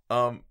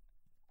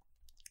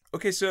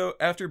 Okay, so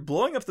after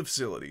blowing up the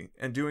facility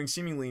and doing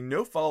seemingly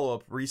no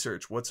follow-up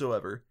research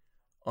whatsoever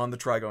on the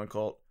Trigon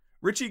cult,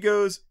 Richie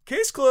goes,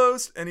 case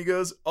closed, and he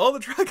goes, all the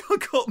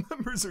Trigon cult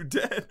members are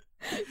dead.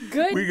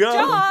 Good We got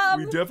job.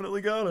 him. We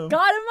definitely got him.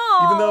 Got him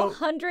all. Even though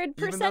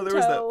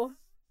 100%.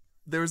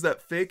 There was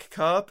that fake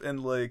cop,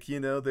 and like, you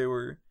know, they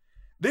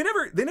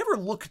never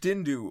looked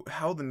into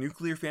how the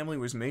nuclear family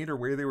was made or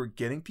where they were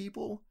getting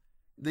people.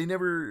 They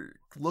never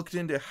looked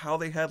into how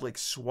they had like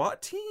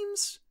SWAT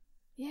teams.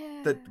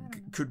 Yeah. That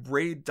could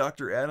raid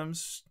Dr.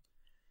 Adams'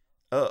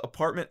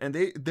 apartment, and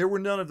there were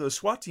none of those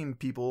SWAT team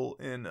people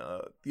in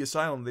the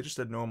asylum. They just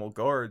had normal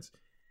guards.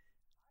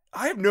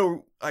 I have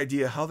no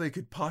idea how they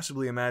could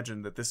possibly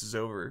imagine that this is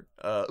over.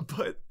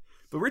 But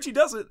Richie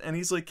does it, and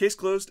he's like, case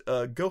closed.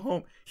 Go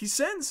home. He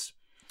sends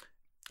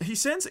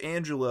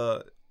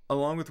Angela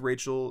along with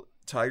Rachel,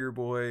 Tiger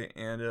Boy,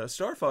 and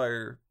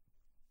Starfire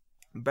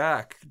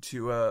back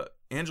to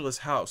Angela's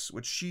house,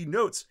 which she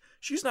notes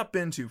she's not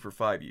been to for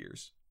 5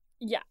 years.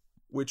 Yeah.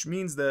 Which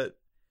means that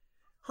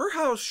her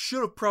house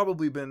should have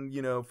probably been,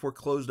 you know,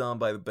 foreclosed on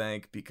by the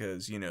bank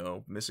because, you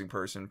know, missing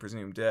person,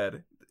 presumed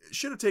dead.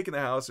 Should have taken the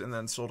house and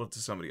then sold it to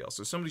somebody else.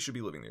 So somebody should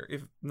be living there,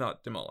 if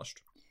not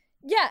demolished.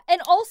 Yeah,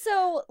 and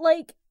also,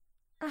 like,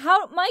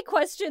 my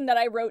question that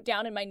I wrote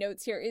down in my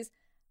notes here is,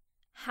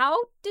 how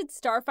did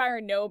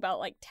Starfire know about,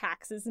 like,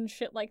 taxes and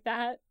shit like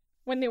that?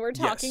 When they were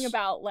talking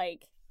about,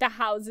 like, the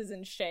houses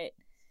and shit.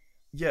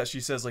 Yeah, she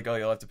says, like, oh,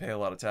 you'll have to pay a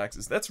lot of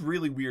taxes. That's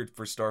really weird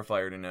for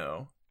Starfire to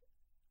know.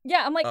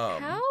 Yeah, I'm like,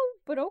 how?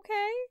 But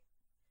okay.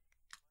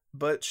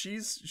 But she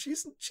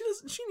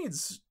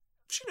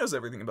knows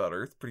everything about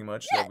Earth, pretty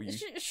much. Yeah,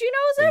 she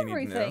knows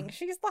everything.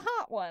 She's the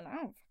hot one. I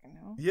don't fucking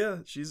know. Yeah,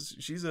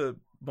 she's a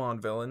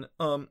Bond villain.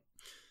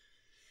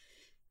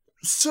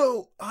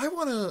 So I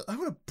wanna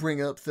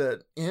bring up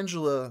that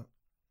Angela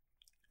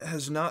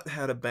has not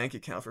had a bank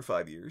account for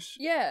 5 years.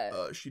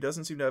 Yeah. She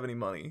doesn't seem to have any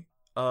money.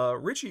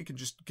 Richie can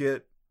just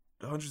get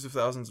hundreds of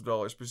thousands of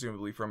dollars,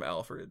 presumably from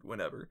Alfred,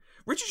 whenever.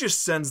 Richie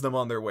just sends them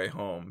on their way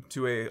home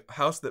to a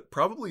house that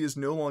probably is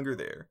no longer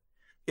there.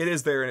 It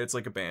is there and it's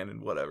like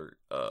abandoned, whatever,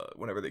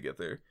 whenever they get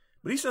there.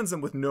 But he sends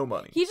them with no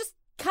money. He just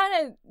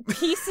kind of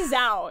pieces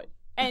out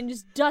and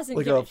just doesn't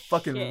like give a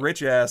fucking shit.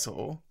 Rich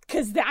asshole.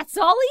 'Cause that's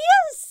all he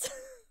is.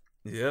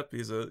 Yep,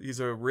 he's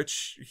a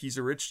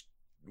rich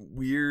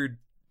weird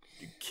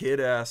kid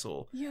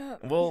asshole. Yeah.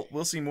 Well,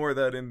 we'll see more of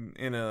that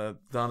in a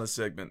Donna's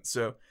segment.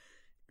 So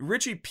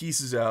Richie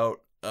pieces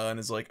out and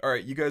is like, all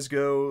right, you guys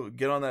go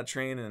get on that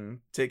train and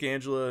take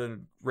Angela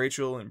and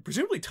Rachel, and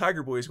presumably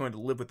Tiger Boy is going to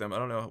live with them. I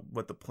don't know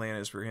what the plan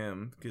is for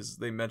him, because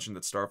they mentioned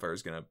that Starfire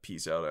is going to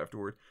peace out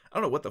afterward. I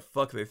don't know what the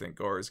fuck they think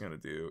Gar is going to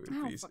do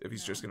if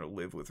he's just going to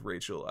live with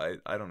Rachel.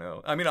 I don't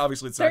know. I mean,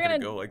 obviously it's not going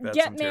to go like that.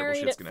 Some terrible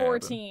shit's going to happen.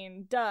 Get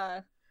married at 14.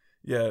 Duh.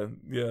 Yeah,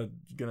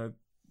 gonna...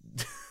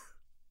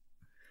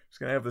 Just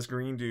gonna have this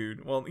green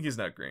dude. Well, he's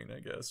not green, I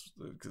guess,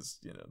 because,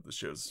 you know, the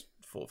show's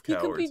full of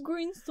cowards. He could be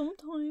green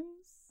sometimes.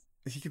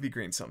 He could be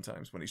green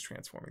sometimes when he's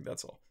transforming,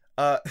 that's all.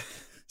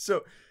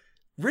 So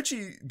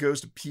Richie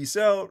goes to peace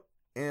out,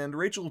 and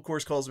Rachel, of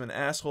course, calls him an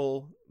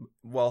asshole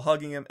while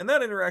hugging him, and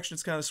that interaction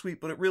is kind of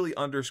sweet, but it really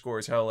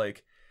underscores how,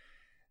 like,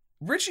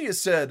 Richie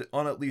has said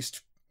on at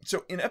least...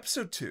 So, in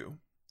episode 2,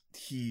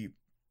 he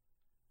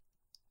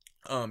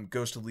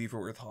goes to leave her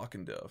with Hawk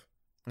and Dove,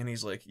 and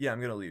he's like, yeah, I'm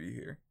gonna leave you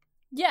here.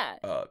 Yeah,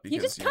 because, he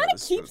just kind of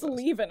keeps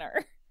leaving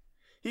her.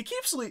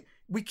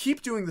 We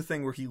keep doing the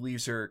thing where he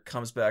leaves her,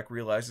 comes back,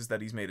 realizes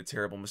that he's made a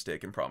terrible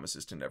mistake, and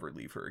promises to never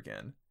leave her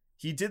again.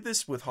 He did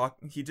this with Hawk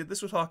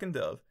and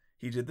Dove.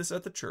 He did this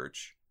at the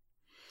church.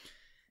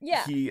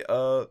 Yeah.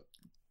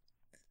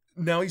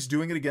 Now he's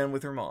doing it again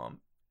with her mom,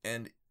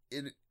 and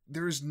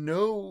there's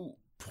no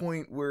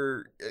point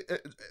where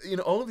in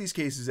all of these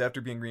cases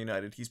after being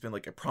reunited, he's been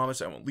like, I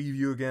promise I won't leave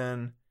you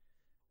again.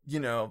 You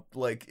know,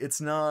 like,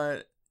 it's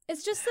not.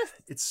 It's just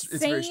the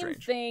same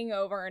thing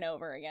over and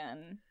over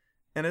again.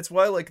 And it's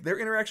why, like, their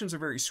interactions are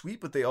very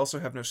sweet, but they also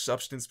have no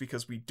substance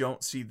because we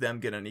don't see them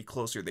get any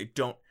closer. They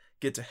don't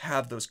get to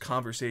have those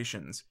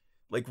conversations.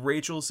 Like,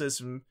 Rachel says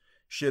some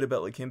shit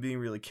about, like, him being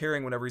really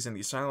caring whenever he's in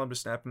the asylum to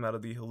snap him out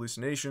of the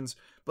hallucinations,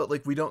 but,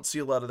 like, we don't see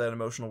a lot of that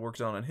emotional work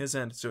done on his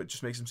end, so it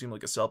just makes him seem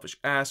like a selfish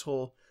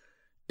asshole.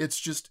 It's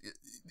just,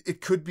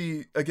 it could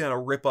be, again, a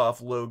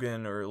rip-off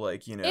Logan or,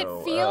 like, you know, it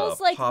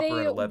feels like Hopper they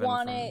and Eleven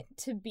want it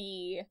to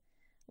be,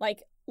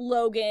 like,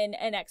 Logan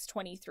and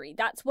X-23.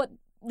 That's what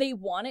they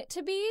want it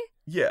to be.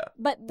 Yeah.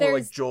 But there's... Or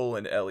like Joel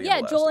and Ellie.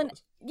 Yeah, Joel and...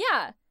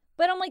 Yeah.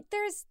 But I'm like,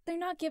 they're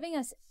not giving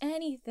us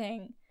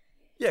anything.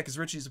 Yeah, because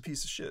Richie's a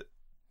piece of shit.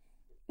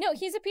 No,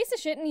 he's a piece of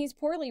shit and he's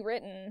poorly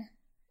written.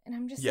 And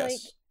I'm just like...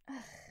 Ugh.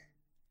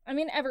 I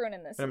mean, everyone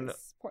in this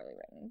is poorly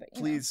written, but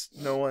please,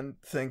 no one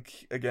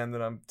think again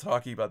that I'm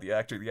talking about the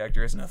actor. The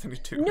actor has nothing to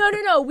do with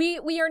it. No.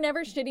 We are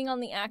never shitting on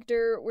the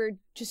actor. We're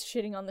just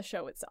shitting on the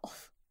show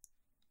itself.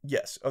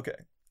 Yes, okay.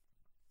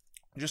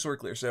 Just so we're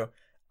clear. So,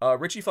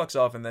 Richie fucks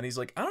off, and then he's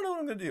like, I don't know what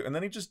I'm going to do. And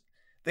then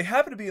they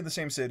happen to be in the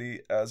same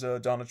city as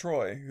Donna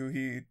Troy, who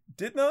he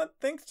did not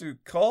think to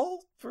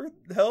call for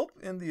help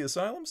in the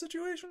asylum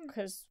situation.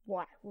 Because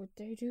why would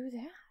they do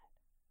that?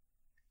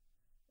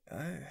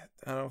 I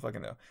don't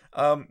fucking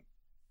know.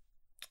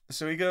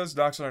 So he goes,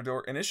 knocks on her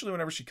door. Initially,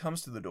 whenever she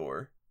comes to the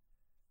door,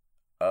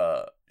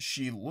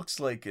 she looks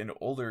like an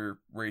older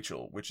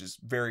Rachel, which is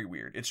very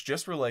weird. It's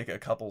just for like a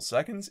couple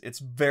seconds. It's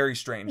very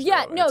strange.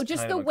 Yeah, though. No,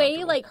 just the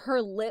way like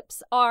her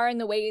lips are and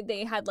the way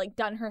they had like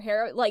done her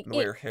hair, like the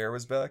way her hair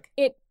was back.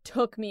 It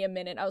took me a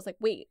minute. I was like,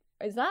 wait,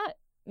 is that?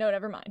 No,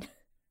 never mind.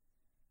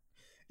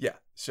 Yeah.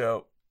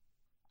 So,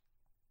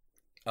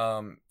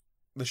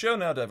 the show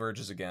now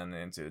diverges again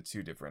into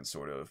two different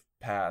sort of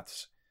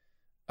paths,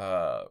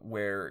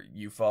 where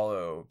you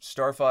follow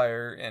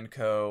Starfire and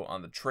co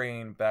on the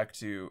train back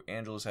to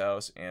Angela's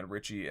house and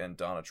Richie and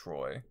Donna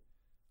Troy.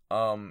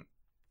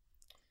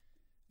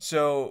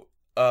 So,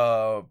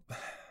 I'm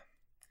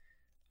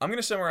going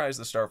to summarize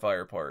the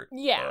Starfire part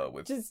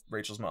with just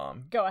Rachel's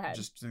mom. Go ahead.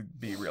 Just to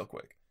be real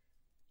quick.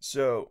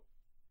 So,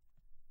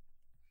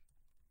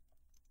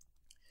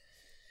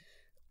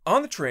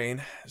 on the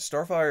train,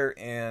 Starfire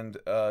and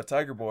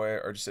Tiger Boy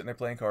are just sitting there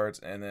playing cards,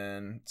 and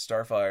then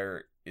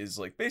Starfire is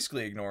like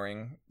basically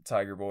ignoring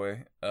Tiger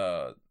Boy.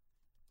 Their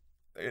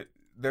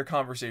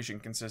conversation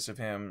consists of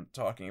him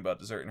talking about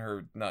dessert and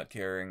her not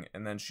caring,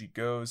 and then she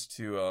goes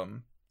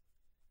to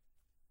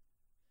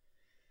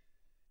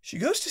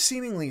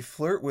seemingly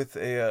flirt with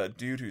a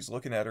dude who's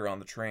looking at her on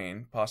the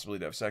train, possibly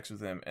to have sex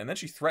with him, and then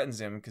she threatens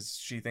him because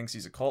she thinks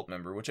he's a cult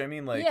member, which I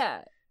mean, like,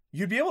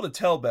 you'd be able to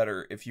tell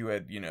better if you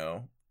had, you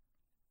know,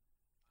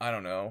 I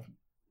don't know,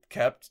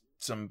 kept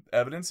some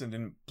evidence and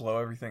didn't blow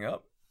everything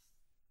up.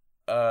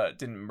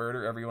 Didn't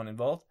murder everyone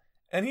involved.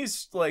 And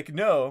he's like,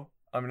 no,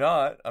 I'm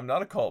not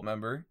a cult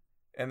member.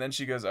 And then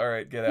she goes, all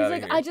right, get out of here.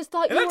 He's like, I just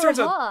thought you were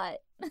hot.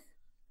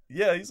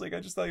 Yeah, he's like,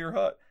 I just thought you were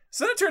hot.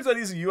 So then it turns out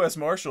he's a U.S.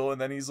 Marshal,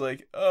 and then he's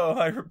like, oh,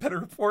 I better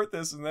report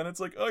this. And then it's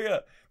like, oh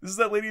yeah, this is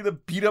that lady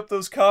that beat up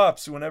those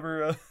cops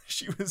whenever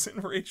she was in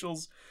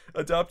Rachel's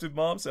adoptive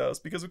mom's house.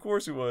 Because of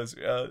course it was.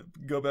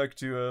 Go back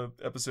to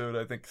episode,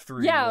 I think,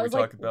 3, where we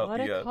talked about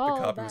the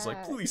cop who was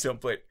like,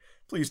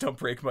 please don't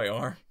break my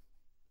arm.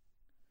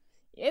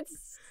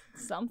 It's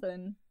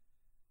something.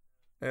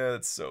 Yeah,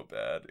 it's so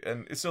bad.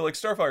 And so, like,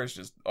 Starfire's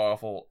just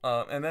awful.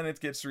 And then it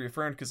gets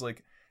reaffirmed because,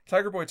 like,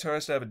 Tiger Boy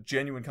tries to have a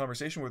genuine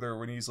conversation with her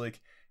when he's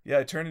like, yeah,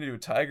 I turned into a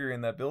tiger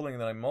in that building,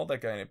 and then I mauled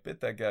that guy and I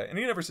bit that guy. And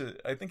he never said,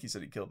 I think he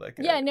said he killed that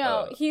guy. Yeah,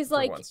 no, he's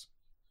like, once.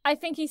 I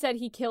think he said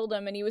he killed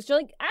him, and he was just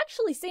like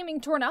actually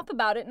seeming torn up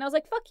about it. And I was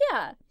like, fuck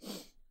yeah.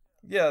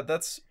 Yeah,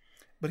 that's...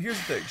 But here's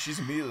the thing. She's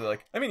immediately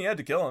like, I mean, you had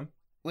to kill him.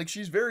 Like,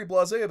 she's very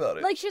blasé about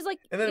it. Like, she's like,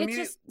 And then it's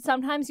just,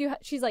 sometimes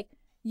she's like,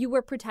 you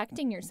were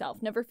protecting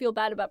yourself. Never feel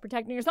bad about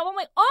protecting yourself. I'm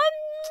like,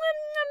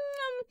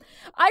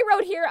 I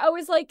wrote here, I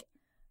was like,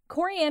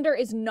 Coriander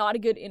is not a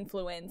good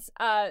influence.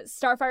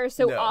 Starfire is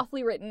so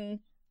awfully written.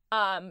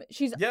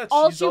 She's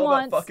all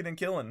about fucking and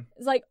killing.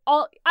 It's like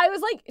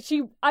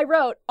I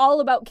wrote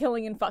all about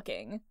killing and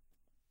fucking.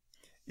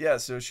 Yeah,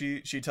 so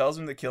she tells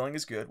him that killing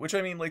is good, which,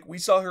 I mean, like, we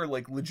saw her,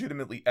 like,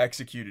 legitimately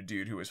execute a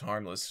dude who was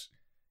harmless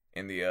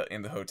in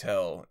the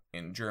hotel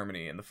in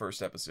Germany in the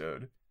first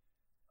episode.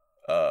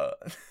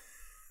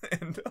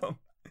 And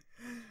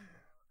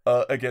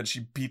again,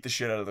 she beat the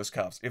shit out of those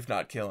cops, if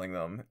not killing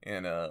them,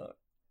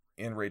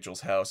 in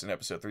Rachel's house in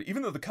episode 3,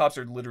 even though the cops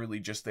are literally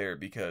just there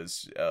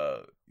because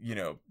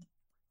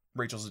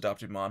Rachel's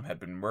adopted mom had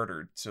been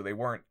murdered, so they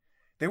weren't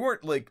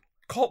like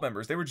cult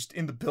members. They were just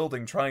in the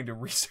building trying to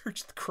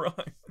research the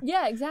crime.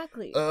 Yeah,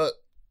 exactly.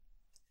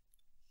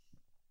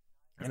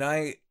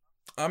 And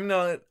I'm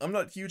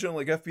not huge on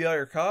like FBI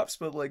or cops,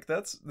 but like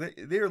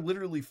they are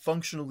literally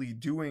functionally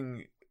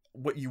doing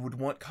what you would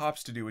want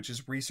cops to do, which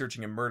is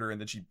researching a murder, and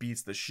then she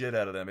beats the shit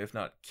out of them, if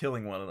not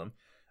killing one of them.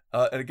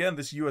 And again,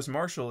 this U.S.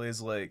 Marshal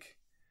is like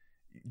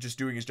just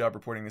doing his job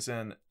reporting this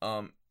in.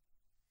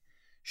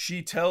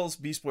 She tells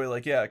Beast Boy,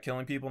 like, yeah,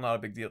 killing people, not a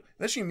big deal.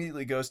 Then she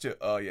immediately goes to,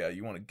 oh yeah,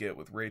 you want to get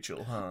with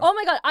Rachel, huh? Oh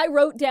my god, I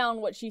wrote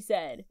down what she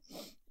said.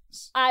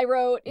 I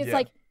wrote, it's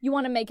like, you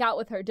want to make out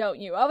with her, don't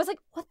you? I was like,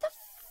 what the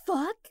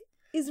fuck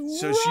is wrong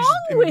with you? So she's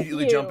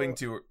immediately jumping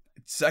to her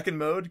second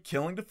mode,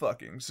 killing to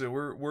fucking. So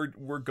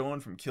we're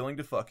going from killing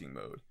to fucking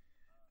mode.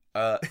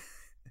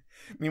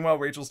 Meanwhile,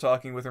 Rachel's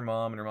talking with her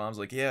mom, and her mom's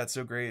like, yeah, it's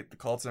so great. The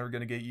cult's never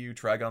going to get you.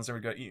 Trigon's never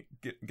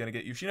gonna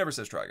get you. She never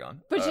says Trigon.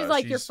 But she's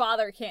like, your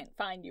father can't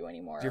find you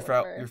anymore. Your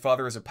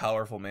father is a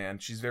powerful man.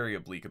 She's very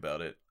oblique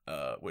about it,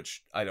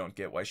 which I don't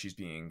get why she's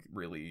being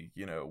really,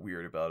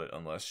 weird about it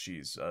unless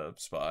she's a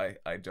spy.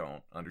 I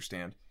don't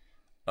understand.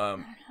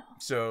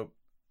 So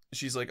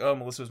she's like, oh,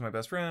 Melissa was my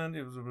best friend,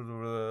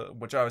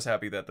 which I was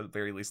happy that at the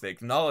very least they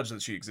acknowledged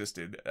that she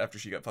existed after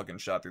she got fucking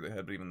shot through the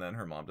head, but even then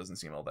her mom doesn't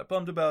seem all that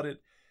bummed about it.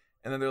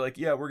 And then they're like,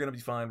 yeah, we're going to be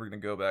fine. We're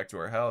going to go back to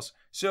our house.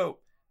 So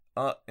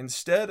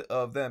instead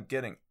of them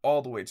getting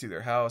all the way to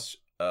their house,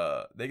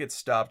 they get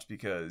stopped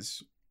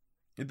because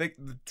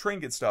the train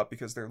gets stopped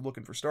because they're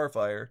looking for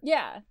Starfire.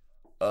 Yeah.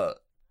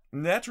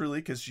 Naturally,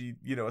 because she,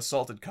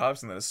 assaulted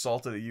cops and then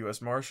assaulted a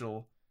U.S.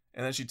 Marshal.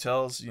 And then she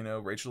tells,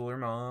 Rachel, her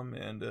mom,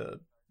 and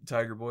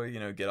Tiger Boy,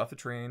 get off the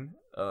train,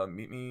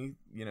 meet me,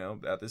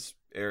 at this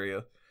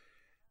area.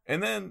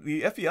 And then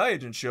the FBI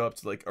agents show up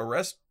to, like,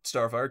 arrest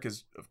Starfire,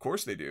 because of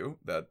course they do.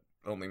 That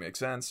only makes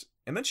sense.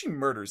 And then she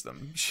murders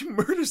them. She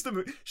murders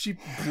them. She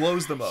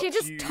blows them up. She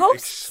just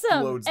toasts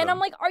them. And I'm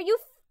like, are you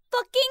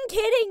fucking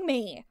kidding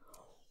me?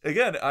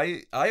 Again,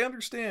 I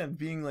understand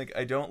being like,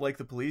 I don't like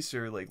the police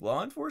or like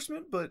law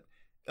enforcement, but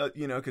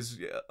because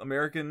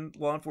American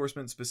law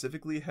enforcement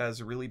specifically has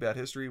a really bad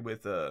history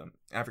with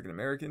African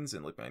Americans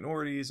and like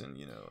minorities and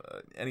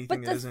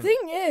anything that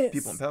isn't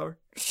people in power.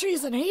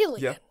 She's an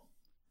alien. Yeah,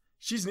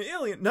 she's an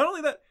alien. Not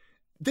only that,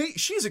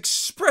 she's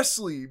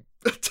expressly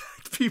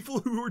attacked people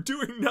who are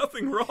doing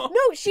nothing wrong.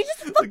 No, she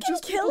just fucking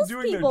kills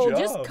people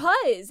just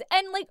cuz.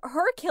 And like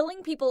her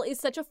killing people is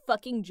such a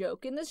fucking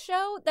joke in this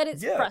show that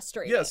it's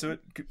frustrating. Yeah, so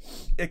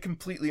it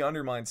completely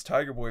undermines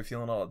Tiger Boy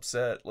feeling all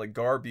upset, like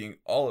Gar being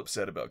all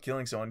upset about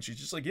killing someone. She's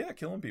just like, yeah,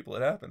 killing people,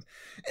 it happens.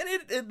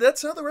 And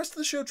that's how the rest of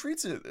the show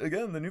treats it.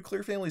 Again, the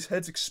nuclear family's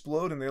heads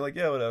explode and they're like,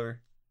 yeah,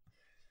 whatever.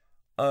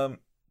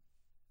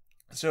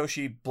 So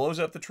she blows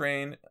up the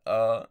train.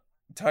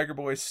 Tiger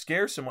Boy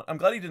scares someone. I'm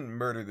glad he didn't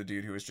murder the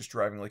dude who was just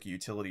driving like a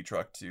utility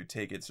truck to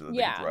take it so that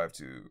they could drive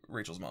to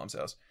Rachel's mom's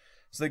house.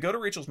 So they go to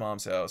Rachel's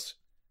mom's house,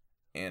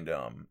 and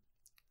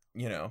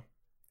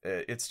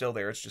it's still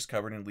there. It's just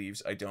covered in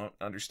leaves. I don't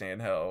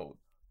understand how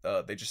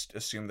they just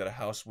assume that a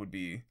house would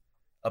be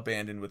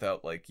abandoned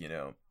without like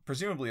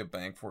presumably a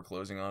bank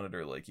foreclosing on it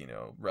or like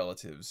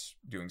relatives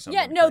doing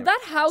something. Yeah, no,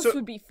 that house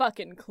would be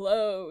fucking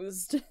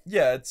closed.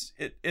 Yeah,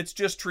 it's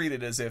just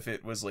treated as if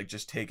it was like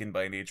just taken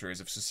by nature, as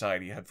if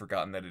society had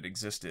forgotten that it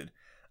existed.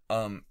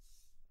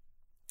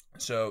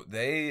 So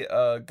they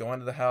go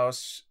into the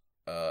house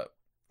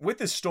with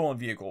this stolen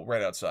vehicle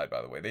right outside.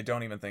 By the way, they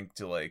don't even think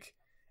to like,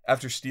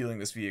 after stealing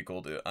this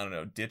vehicle, to, I don't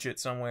know, ditch it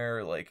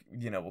somewhere, like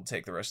we'll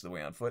take the rest of the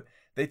way on foot.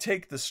 They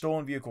take the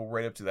stolen vehicle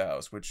right up to the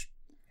house, which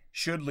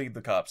should lead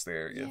the cops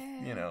there if,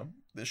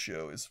 this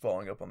show is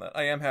following up on that.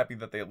 I am happy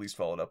that they at least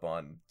followed up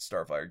on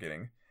Starfire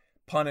getting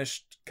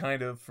punished,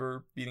 kind of,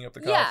 for beating up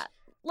the cops. Yeah,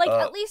 like,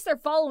 at least they're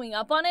following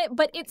up on it,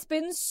 but it's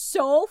been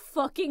so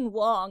fucking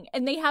long,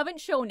 and they haven't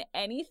shown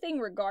anything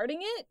regarding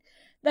it,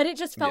 that it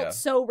just felt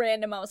so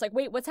random. I was like,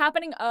 wait, what's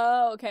happening?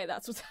 Oh, okay,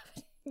 that's what's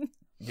happening.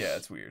 Yeah,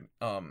 it's weird.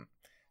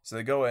 So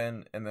they go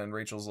in, and then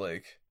Rachel's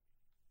like,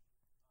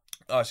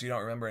 oh, so you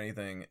don't remember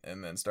anything?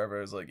 And then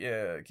Starfire's like,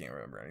 yeah, I can't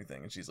remember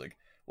anything. And she's like,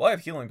 well, I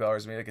have healing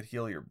powers. Maybe I could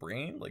heal your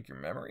brain, like your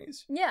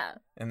memories. Yeah.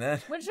 And then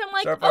which I'm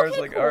like, Starfire's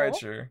okay, like, cool. all right,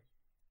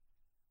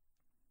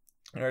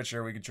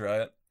 sure, we could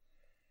try it.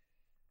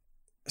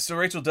 So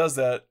Rachel does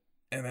that,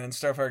 and then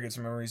Starfire gets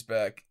her memories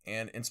back.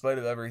 And in spite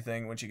of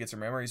everything, when she gets her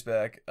memories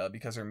back,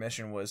 because her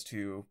mission was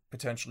to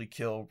potentially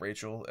kill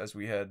Rachel, as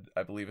we had,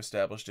 I believe,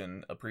 established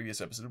in a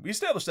previous episode. We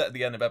established that at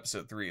the end of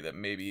episode 3 that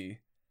maybe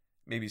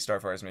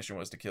Starfire's mission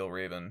was to kill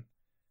Raven.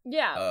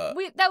 Yeah,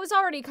 that was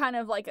already kind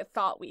of like a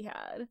thought we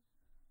had.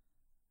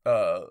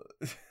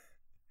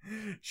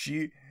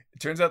 It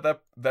turns out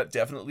that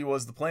definitely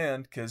was the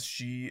plan,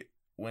 because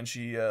when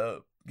she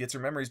gets her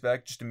memories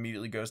back, just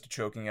immediately goes to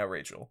choking out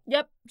Rachel.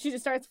 Yep, she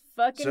just starts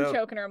fucking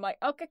choking her. I'm like,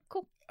 okay,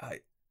 cool.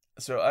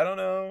 So I don't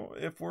know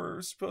if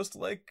we're supposed to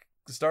like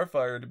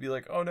Starfire to be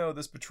like, oh no,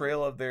 this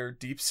betrayal of their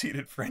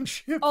deep-seated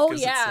friendship. Oh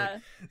yeah,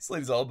 this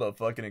lady's all about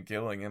fucking and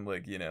killing him.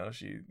 Like, you know,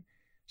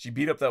 she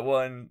beat up that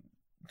one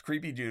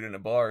creepy dude in a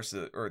bar,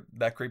 or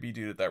that creepy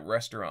dude at that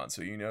restaurant,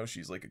 so you know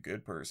she's like a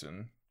good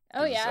person.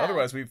 Oh yeah.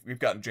 Otherwise, we've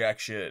gotten jack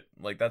shit.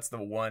 Like that's the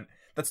one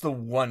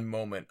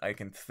moment I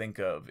can think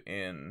of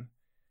in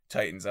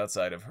Titans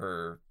outside of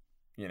her,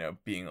 you know,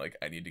 being like,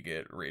 I need to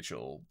get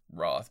Rachel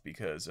Roth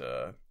because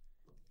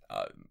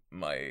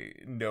my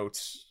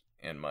notes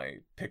and my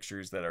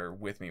pictures that are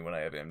with me when I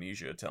have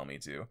amnesia tell me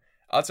to.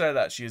 Outside of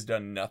that, she has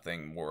done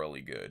nothing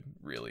morally good,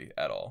 really,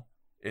 at all.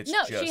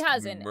 She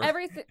hasn't.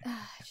 Everything.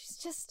 She's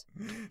just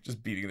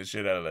beating the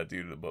shit out of that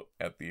dude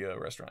at the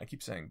restaurant. I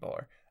keep saying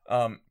bar.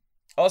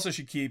 Also,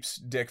 she keeps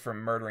Dick from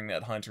murdering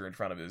that hunter in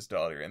front of his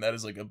daughter, and that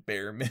is like a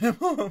bare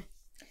minimum.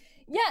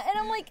 Yeah, and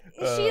I'm like,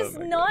 she's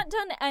not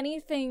done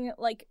anything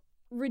like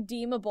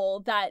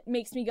redeemable that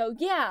makes me go,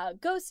 yeah,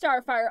 go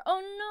Starfire.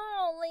 Oh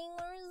no,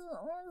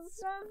 like where's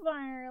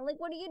Starfire? Like,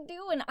 what are you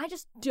doing? I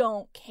just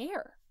don't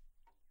care.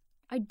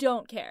 I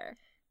don't care.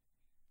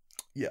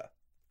 Yeah.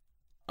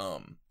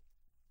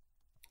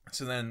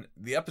 So then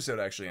the episode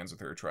actually ends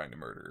with her trying to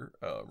murder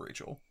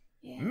Rachel.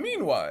 Yeah.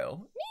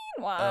 Meanwhile,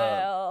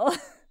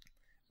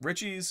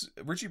 Richie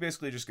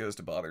basically just goes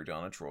to bother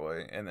Donna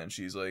Troy, and then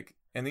she's like,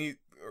 hey,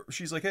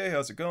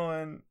 how's it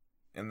going?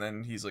 And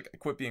then he's like, I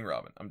quit being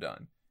Robin, I'm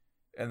done.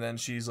 And then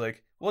she's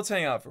like, well, let's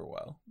hang out for a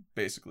while.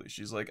 Basically,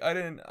 she's like, I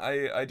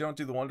don't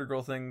do the Wonder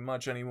Girl thing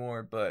much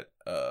anymore, but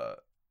yeah,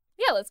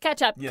 let's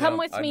catch up. Come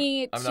with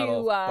me I'm to not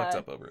all fucked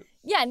up over it.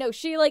 Yeah, no,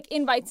 she like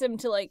invites him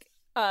to like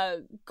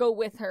go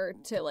with her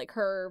to like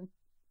her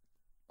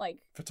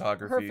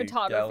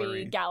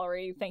photography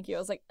gallery. Thank you. I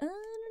was like, I don't know.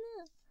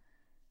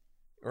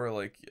 Or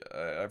like,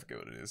 I forget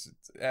what it is.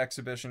 It's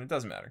exhibition. It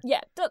doesn't matter.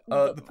 Yeah.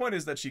 The point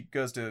is that she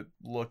goes to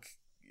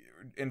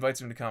invites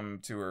him to come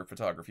to her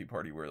photography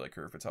party where like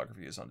her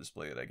photography is on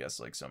display at, I guess,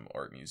 like some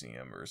art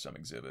museum or some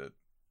exhibit.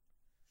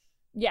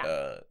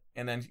 Yeah.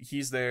 And then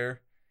he's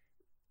there,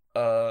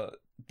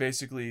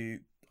 basically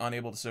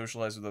unable to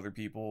socialize with other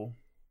people.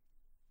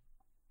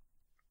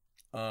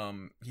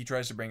 He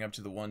tries to bring up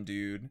to the one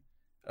dude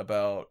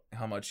about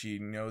how much he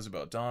knows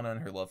about Donna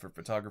and her love for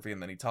photography,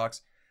 and then he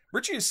talks.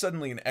 Richie is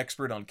suddenly an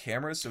expert on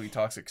cameras, so he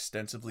talks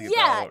extensively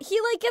about he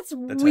like gets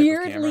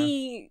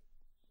weirdly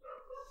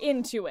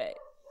into it.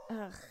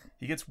 Ugh.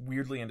 He gets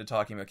weirdly into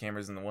talking about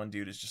cameras, and the one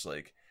dude is just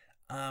like,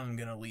 I'm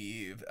gonna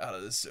leave out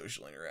of this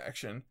social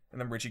interaction. And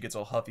then Richie gets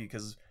all huffy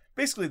because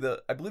basically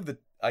I believe the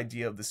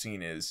idea of the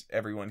scene is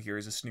everyone here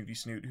is a snooty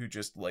snoot who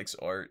just likes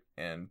art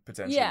and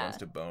potentially wants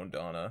to bone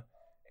Donna.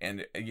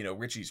 And, you know,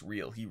 Richie's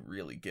real. He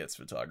really gets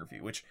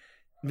photography, which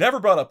never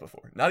brought up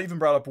before. Not even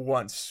brought up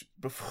once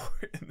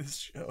before in this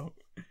show.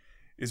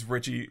 Is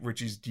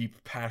Richie's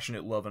deep,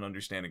 passionate love and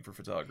understanding for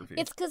photography.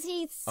 It's because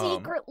he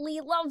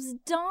secretly loves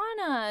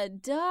Donna.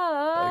 Duh.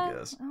 I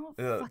guess.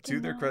 To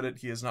their credit,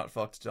 he has not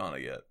fucked Donna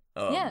yet.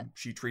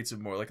 She treats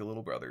him more like a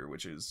little brother,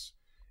 which is,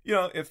 you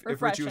know, if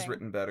Richie was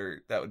written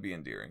better, that would be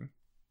endearing.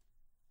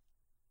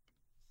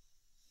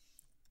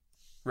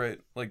 Right?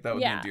 Like, that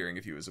would be endearing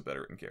if he was a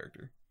better written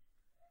character.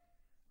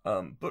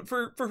 But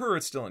for her,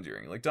 it's still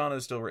endearing. Like, Donna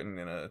is still written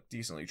in a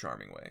decently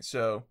charming way.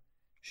 So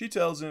she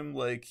tells him,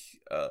 like,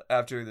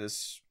 after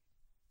this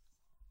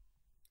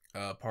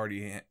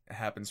party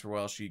happens for a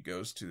while,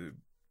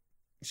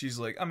 she's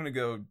like, I'm gonna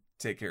go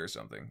take care of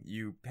something.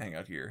 You hang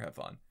out here, have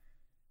fun.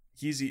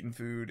 He's eating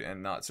food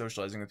and not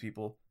socializing with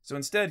people. So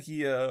instead,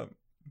 he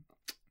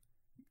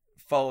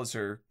follows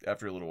her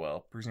after a little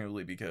while,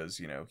 presumably because,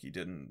 you know, he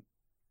didn't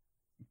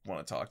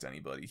want to talk to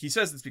anybody. He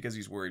says it's because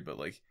he's worried, but,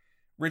 like,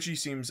 Richie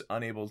seems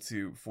unable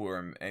to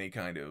form any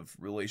kind of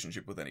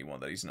relationship with anyone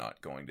that he's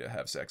not going to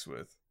have sex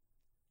with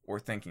or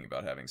thinking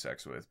about having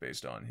sex with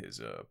based on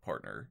his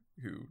partner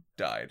who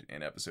died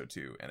in episode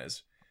 2 and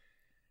has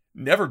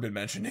never been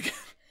mentioned again.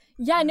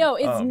 Yeah, no,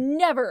 it's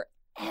never,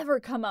 ever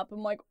come up.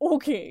 I'm like,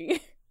 okay,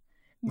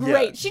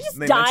 great. Yeah, she just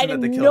died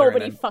and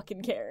nobody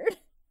fucking cared.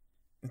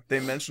 They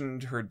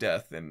mentioned her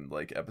death in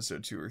like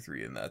episode 2 or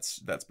 3, and that's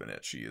been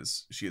it. She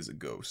is a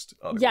ghost.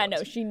 Otherwise. Yeah,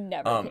 no, she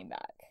never came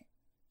back.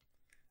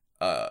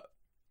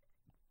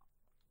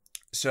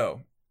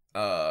 So,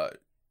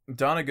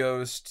 Donna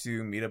goes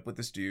to meet up with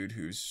this dude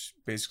who's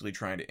basically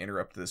trying to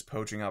interrupt this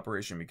poaching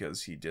operation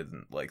because he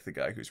didn't like the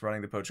guy who's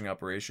running the poaching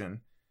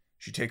operation.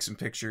 She takes some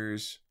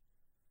pictures.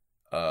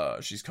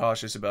 She's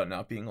cautious about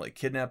not being like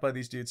kidnapped by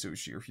these dudes, so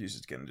she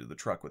refuses to get into the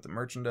truck with the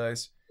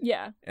merchandise.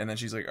 Yeah. And then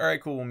she's like, all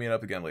right, cool, we'll meet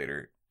up again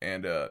later.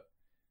 And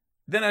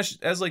then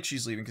as like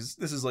she's leaving, because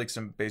this is like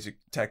some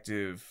basic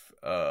detective,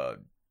 what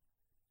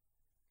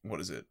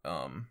is it?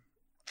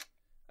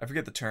 I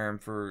forget the term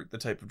for the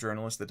type of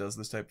journalist that does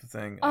this type of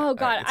thing. Oh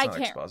god, it's I not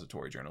can't.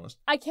 Expository journalist.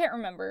 I can't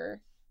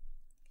remember.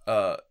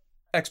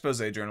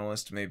 Expose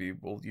journalist, maybe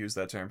we'll use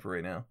that term for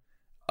right now.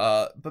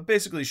 But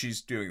basically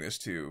she's doing this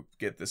to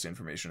get this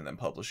information and then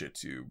publish it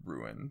to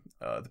ruin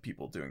the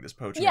people doing this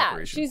poaching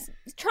operation. She's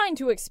trying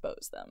to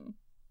expose them.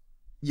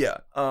 Yeah.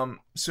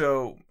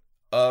 So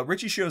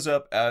Richie shows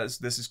up as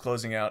this is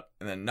closing out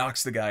and then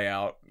knocks the guy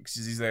out because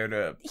he's there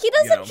to He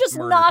doesn't just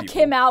knock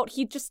people. him out,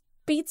 he just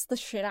beats the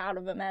shit out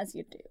of him as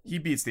you do. He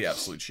beats the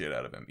absolute shit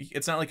out of him.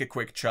 It's not like a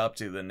quick chop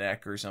to the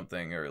neck or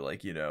something, or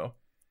like, Yeah,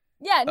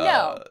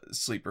 no.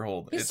 sleeper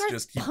hold. He It's starts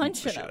just he beats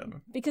punching the shit out of him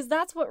him. because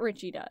that's what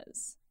Richie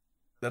does.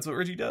 That's what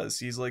Richie does.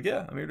 He's like,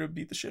 yeah, I'm here to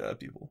beat the shit out of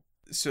people.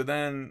 So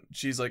then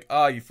she's like,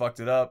 you fucked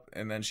it up.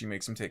 And then she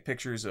makes him take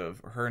pictures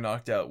of her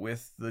knocked out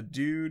with the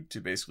dude to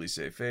basically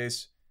save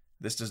face.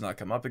 This does not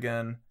come up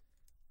again.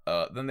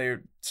 Then they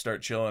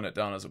start chilling at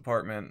Donna's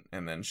apartment.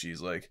 And then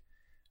she's like,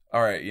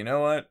 all right, you know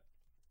what?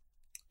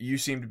 You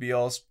seem to be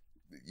all,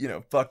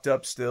 fucked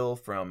up still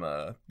from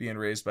being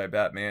raised by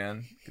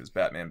Batman, because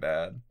Batman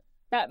bad.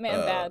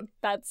 Batman bad.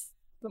 That's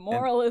the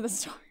moral of the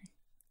story.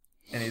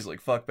 And he's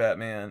like, fuck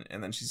Batman.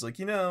 And then she's like,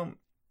 he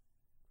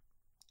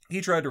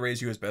tried to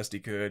raise you as best he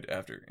could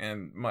after,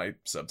 and my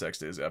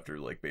subtext is after,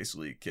 like,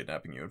 basically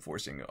kidnapping you and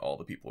forcing all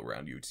the people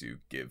around you to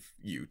give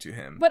you to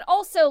him. But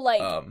also,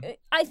 like,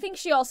 I think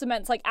she also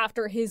meant, like,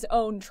 after his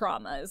own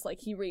traumas, like,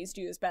 he raised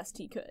you as best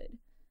he could.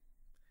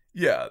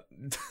 Yeah.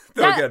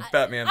 Though again,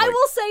 Batman, like, I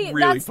will say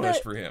really that's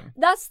pushed for him.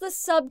 That's the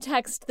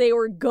subtext they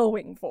were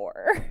going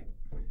for.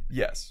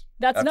 Yes.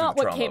 That's After not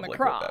the what trauma came of, like,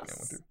 across. Batman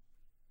went through.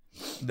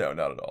 No,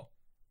 not at all.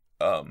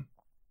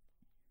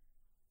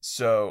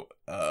 So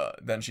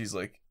then she's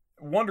like,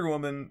 Wonder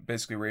Woman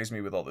basically raised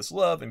me with all this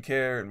love and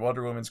care, and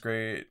Wonder Woman's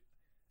great.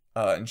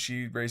 And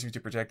she raised me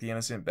to protect the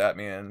innocent.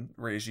 Batman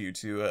raised you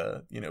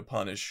to,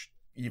 punish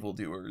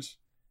evildoers.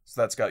 So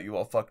that's got you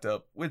all fucked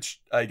up,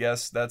 which I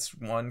guess that's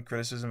one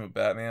criticism of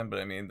Batman, but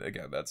I mean,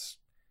 again, that's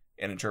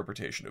an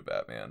interpretation of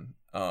Batman.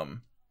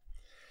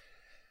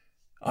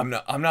 I'm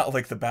not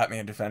like the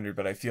Batman defender,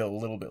 but I feel a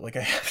little bit like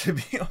I have to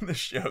be on this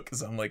show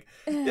because I'm like,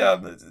 yeah,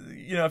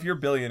 if you're a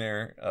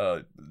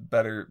billionaire,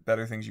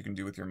 better things you can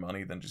do with your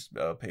money than just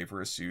pay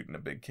for a suit and a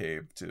big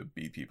cave to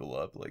beat people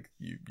up. Like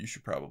you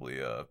should probably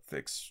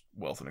fix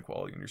wealth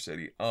inequality in your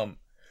city.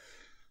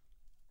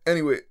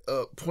 Anyway,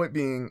 point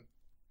being,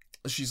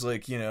 she's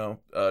like,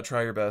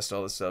 try your best,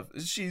 all this stuff.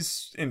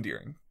 She's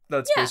endearing.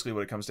 That's basically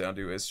what it comes down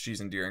to. Is she's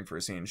endearing for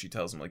a scene. She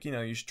tells him like,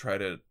 you should try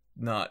to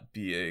not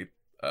be a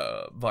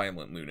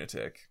violent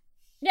lunatic.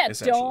 Yeah,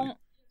 don't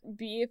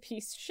be a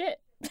piece of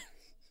shit.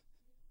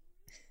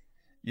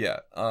 Yeah.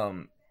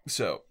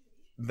 So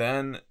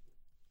then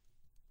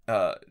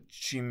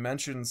she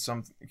mentions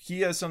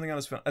he has something on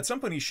his phone. At some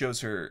point he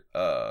shows her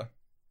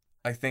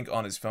I think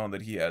on his phone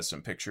that he has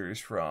some pictures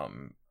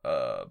from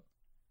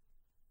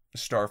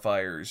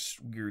Starfire's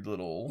weird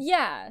little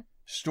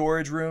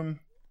storage room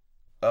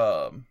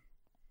that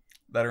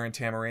are in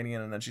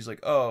Tamaranian, and then she's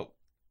like, oh,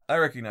 I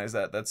recognize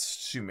that. That's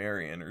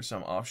Sumerian or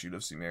some offshoot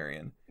of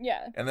Sumerian.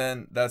 Yeah. And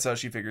then that's how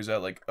she figures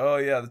out, like, oh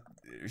yeah,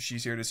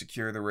 she's here to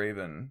secure the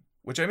Raven.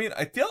 Which, I mean,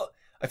 I felt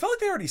like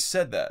they already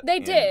said that. They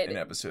did in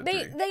episode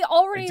 3. They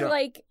already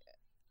like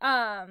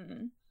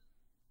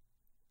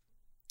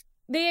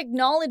they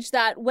acknowledged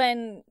that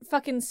when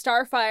fucking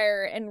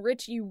Starfire and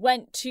Richie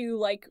went to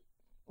like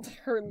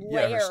her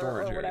lair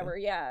her or whatever.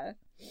 Area.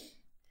 Yeah.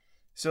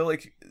 So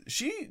like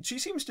she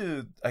seems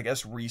to, I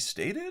guess,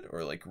 restate it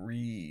or like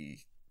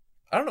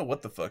I don't know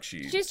what the fuck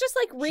she's just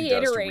like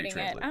reiterating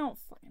it. I don't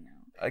fucking know.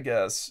 I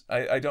guess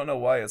I don't know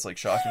why it's like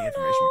shocking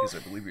information because I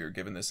believe we were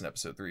given this in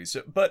episode 3.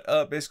 So,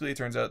 but basically it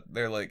turns out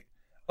they're like,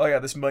 oh yeah,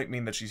 this might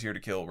mean that she's here to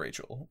kill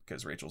Rachel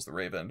because Rachel's the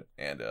Raven,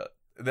 and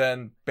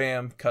then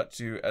bam, cut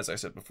to, as I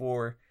said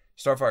before,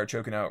 Starfire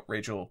choking out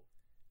Rachel.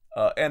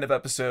 End of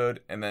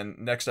episode, and then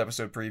next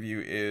episode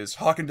preview is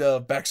Hawk and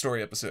Dove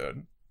backstory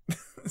episode.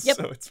 Yep.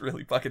 So it's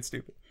really fucking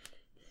stupid.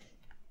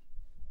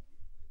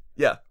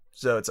 Yeah,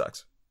 so it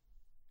sucks.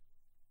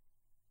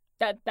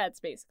 That's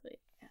basically.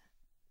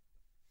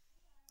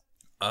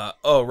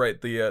 Oh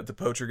right, the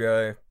poacher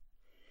guy.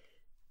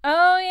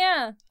 Oh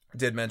yeah.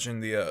 Did mention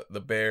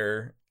the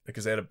bear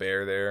because they had a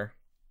bear there.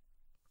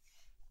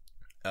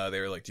 They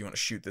were like, "Do you want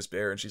to shoot this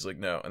bear?" And she's like,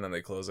 "No." And then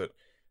they close it,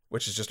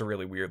 which is just a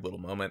really weird little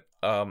moment.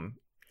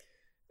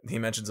 He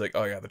mentions like,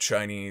 "Oh yeah, the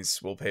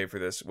Chinese will pay for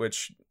this,"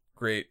 which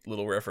great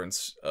little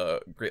reference,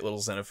 great little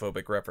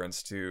xenophobic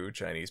reference to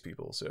Chinese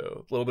people.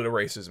 So a little bit of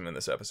racism in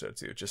this episode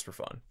too, just for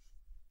fun.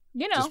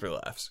 Just for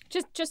laughs.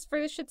 Just for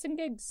the shits and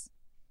gigs.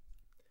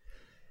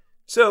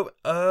 So,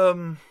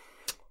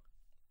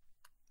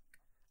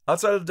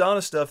 outside of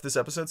Donna stuff, this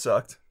episode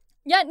sucked.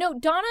 Yeah, no,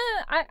 Donna,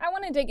 I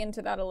want to dig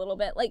into that a little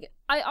bit. Like,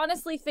 I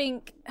honestly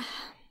think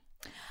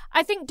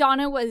I think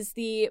Donna was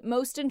the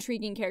most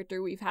intriguing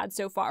character we've had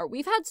so far.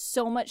 We've had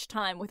so much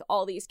time with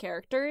all these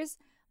characters,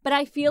 but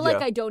I feel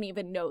like I don't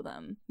even know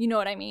them. You know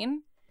what I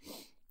mean?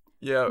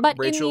 Yeah, but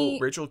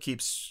Rachel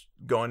keeps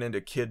going into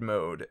kid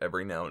mode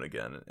every now and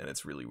again, and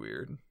it's really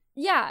weird.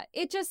 Yeah,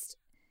 it's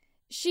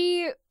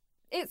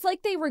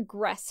like they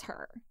regress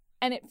her,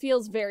 and it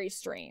feels very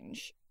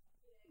strange.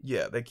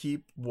 Yeah, they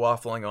keep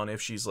waffling on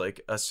if she's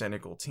like a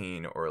cynical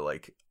teen or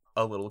like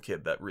a little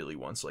kid that really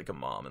wants like a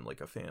mom and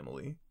like a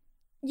family.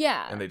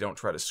 Yeah. And they don't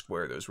try to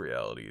square those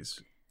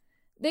realities.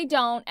 They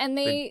don't, and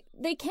they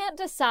can't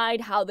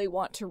decide how they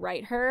want to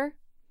write her,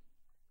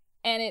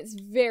 and it's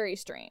very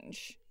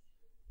strange.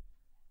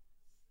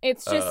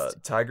 It's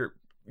just Tiger.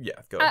 Yeah,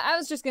 go ahead. I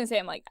was just gonna say,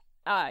 I'm like,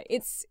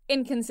 it's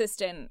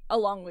inconsistent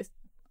along with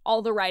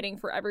all the writing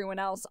for everyone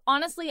else.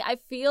 Honestly, I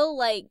feel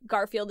like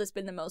Garfield has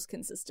been the most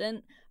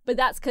consistent, but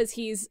that's because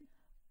he's,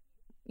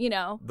 you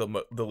know,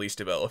 the least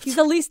developed. He's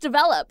the least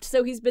developed,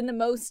 so he's been the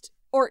most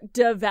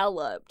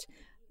developed.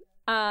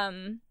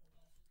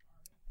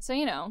 So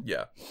you know,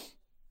 yeah,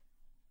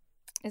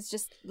 it's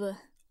just the.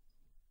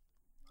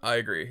 I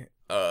agree.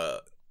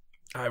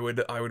 I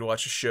would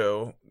watch a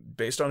show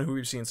based on who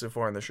we've seen so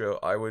far in the show.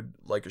 I would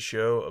like a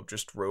show of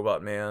just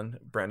Robot Man,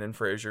 Brendan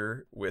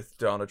Fraser with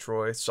Donna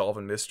Troy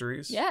solving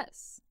mysteries.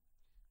 Yes.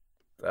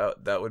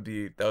 That would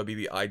be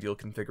the ideal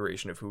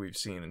configuration of who we've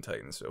seen in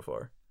Titans so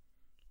far.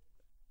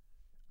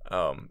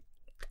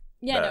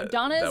 Yeah,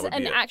 Donna's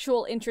an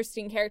actual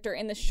interesting character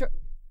in the short.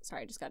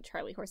 Sorry, I just got a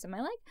Charlie horse in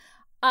my leg.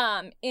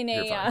 I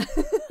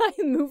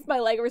moved my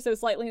leg ever so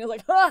slightly and I was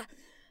like, ah!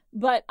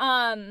 But,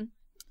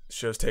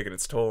 show's taking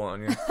its toll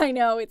on you. I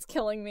know, it's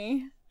killing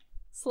me.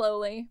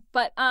 Slowly.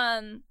 But,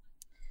 I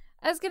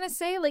was gonna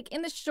say, like,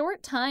 in the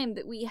short time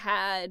that we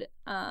had,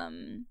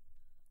 Donna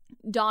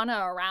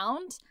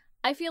around,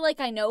 I feel like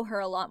I know her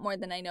a lot more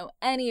than I know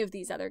any of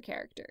these other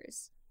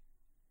characters.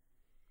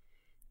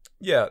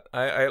 Yeah,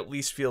 I at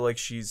least feel like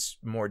she's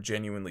more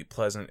genuinely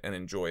pleasant and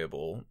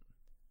enjoyable.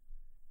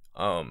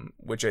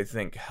 Which I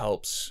think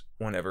helps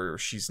whenever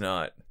she's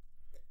not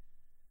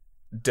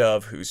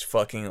Dove, who's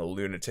fucking a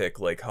lunatic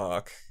like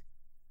Hawk,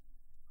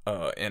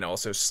 and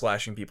also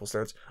slashing people's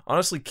throats.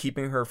 Honestly,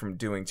 keeping her from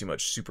doing too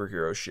much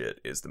superhero shit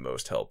is the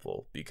most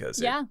helpful,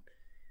 because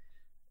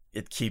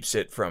it keeps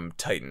it from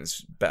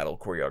Titan's battle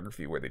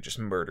choreography where they just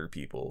murder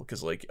people,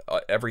 because like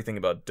everything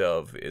about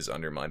Dove is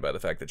undermined by the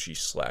fact that she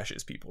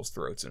slashes people's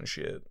throats and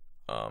shit.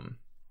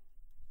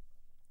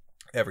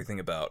 Everything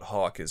about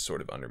Hawk is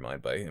sort of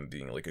undermined by him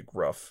being like a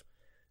gruff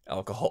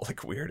alcoholic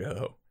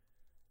weirdo.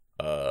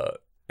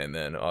 And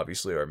then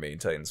obviously our main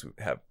Titans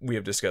we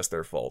have discussed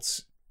their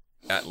faults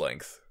at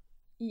length.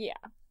 Yeah.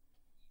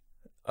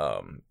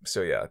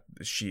 So yeah,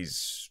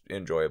 she's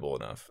enjoyable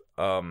enough.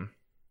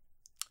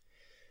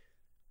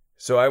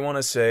 So I want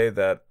to say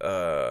that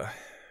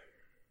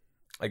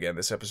again,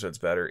 this episode's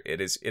better. It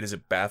is a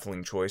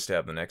baffling choice to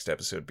have the next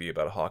episode be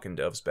about Hawk and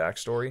Dove's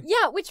backstory.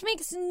 Yeah, which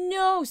makes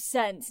no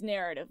sense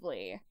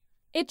narratively.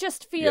 It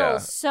just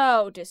feels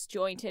so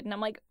disjointed, and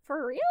I'm like,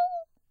 for real?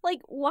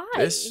 Like, why?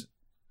 This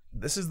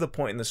is the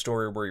point in the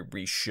story where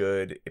we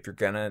should, if you're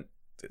gonna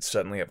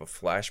suddenly have a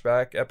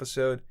flashback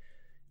episode,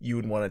 you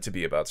would want it to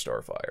be about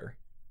Starfire.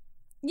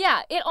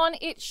 Yeah,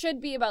 it should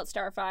be about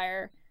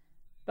Starfire,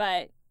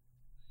 but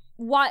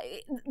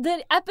why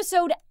the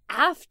episode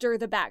after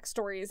the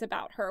backstory is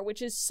about her,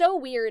 which is so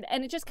weird,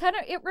 and it just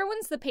it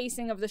ruins the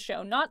pacing of the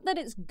show. Not that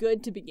it's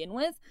good to begin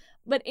with,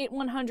 but it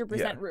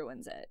 100%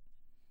 ruins it.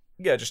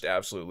 Yeah, just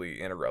absolutely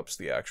interrupts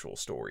the actual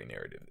story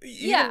narrative.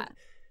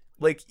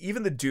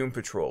 Even the Doom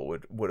Patrol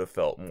would have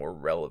felt more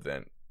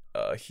relevant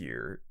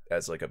here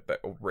as like a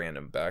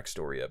random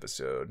backstory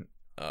episode.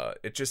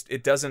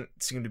 It doesn't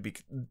seem to be,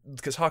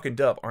 because Hawk and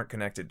Dove aren't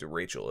connected to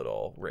Rachel at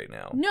all right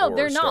now. No,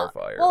 they're not.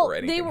 Starfire Well,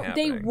 or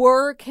they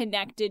were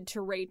connected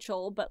to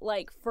Rachel, but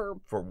like for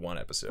one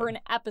episode. For an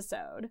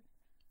episode.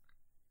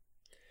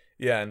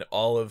 Yeah, and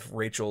all of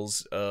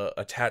Rachel's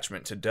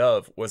attachment to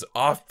Dove was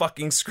off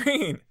fucking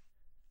screen.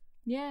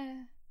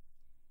 Yeah.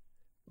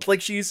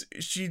 Like she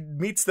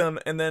meets them,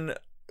 and then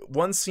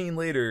one scene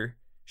later,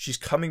 she's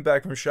coming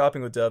back from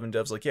shopping with Dove, and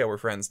Dove's like, yeah, we're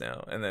friends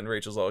now. And then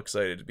Rachel's all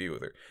excited to be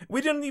with her.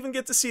 We didn't even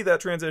get to see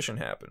that transition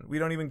happen. We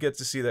don't even get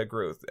to see that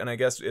growth. And I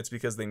guess it's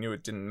because they knew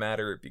it didn't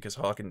matter, because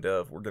Hawk and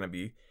Dove were going to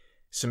be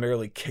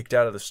summarily kicked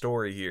out of the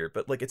story here.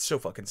 But like, it's so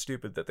fucking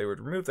stupid that they would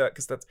remove that,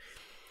 because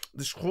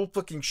this whole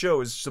fucking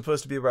show is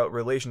supposed to be about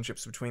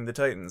relationships between the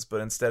Titans,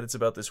 but instead it's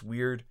about this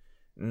weird,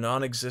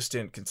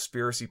 non-existent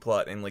conspiracy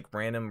plot and like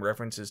random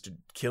references to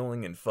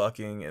killing and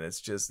fucking, and it's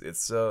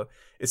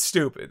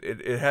stupid.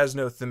 It has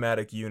no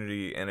thematic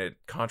unity, and it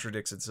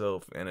contradicts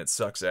itself, and it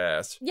sucks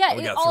ass. Yeah, and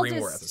we got 3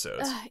 more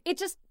episodes.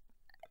 It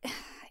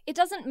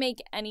doesn't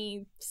make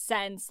any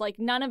sense. Like,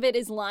 none of it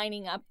is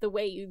lining up the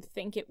way you'd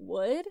think it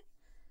would.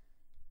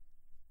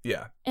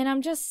 Yeah. And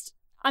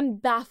I'm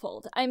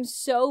baffled. I'm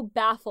so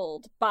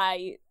baffled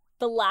by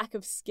the lack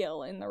of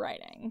skill in the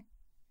writing.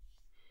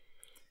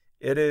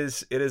 It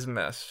is a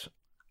mess.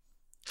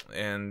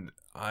 And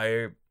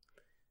I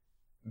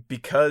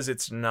because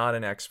it's not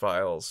an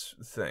X-Files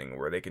thing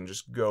where they can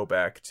just go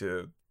back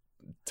to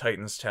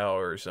Titan's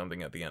Tower or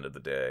something at the end of the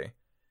day,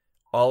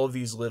 all of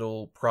these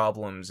little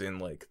problems in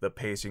like the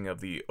pacing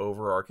of the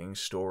overarching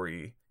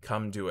story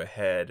come to a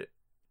head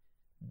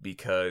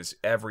because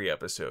every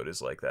episode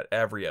is like that.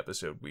 Every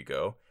episode we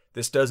go,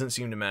 this doesn't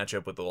seem to match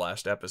up with the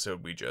last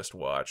episode we just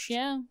watched.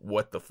 Yeah.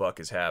 What the fuck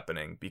is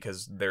happening?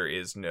 Because there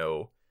is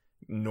no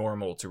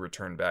normal to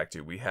return back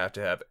to. We have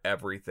to have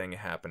everything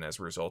happen as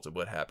a result of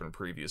what happened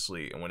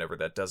previously, and whenever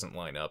that doesn't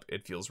line up,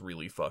 it feels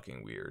really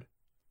fucking weird.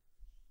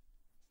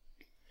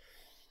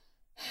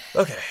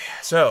 Okay,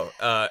 so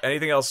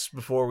anything else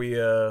before we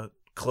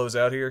close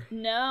out here?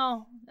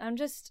 No, I'm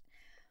just...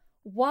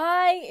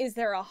 Why is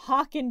there a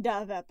Hawk and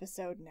Dove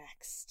episode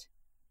next?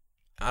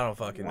 I don't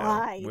fucking know.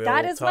 Why? We'll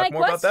That is talk my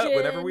more about that question.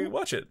 whenever we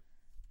watch it.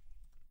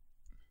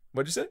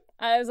 What'd you say?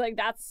 I was like,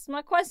 that's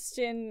my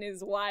question,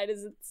 is why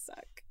does it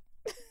suck?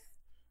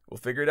 We'll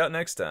figure it out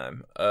next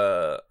time.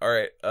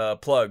 Alright,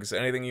 plugs.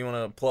 Anything you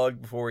want to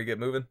plug before we get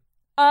moving?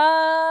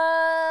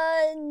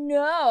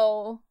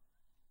 No.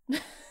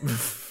 That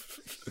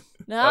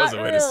was Not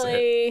a way to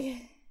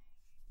say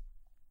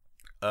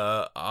really.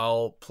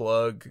 I'll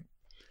plug,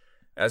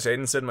 as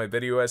Hayden said, my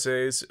video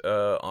essays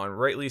on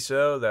Rightly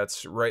So.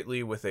 That's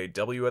Rightly with a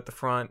W at the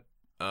front.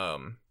 I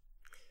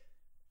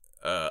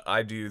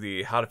do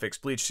the How to Fix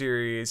Bleach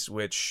series,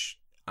 which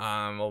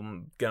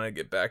I'm gonna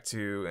get back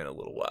to in a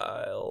little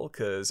while,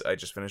 because I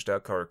just finished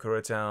out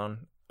Karakura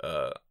Town,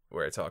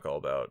 where I talk all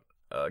about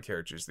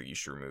characters that you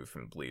should remove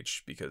from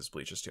Bleach, because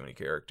Bleach has too many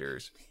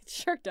characters. It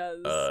sure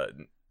does.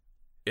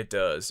 It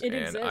does, It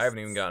and I haven't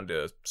even exists. gotten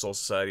to Soul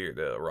Society or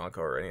the Ronko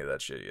or any of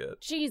that shit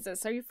yet.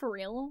 Jesus, are you for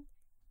real?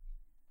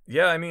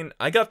 Yeah, I mean,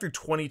 I got through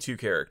 22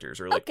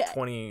 characters, or like Okay.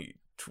 20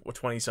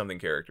 something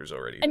characters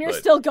already. And you're but,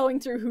 still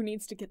going through who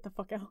needs to get the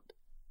fuck out.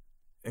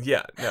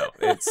 Yeah, no,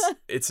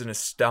 it's an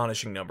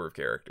astonishing number of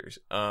characters.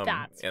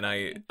 That's and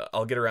funny.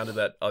 I'll get around to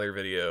that other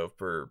video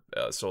for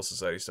Soul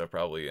Society stuff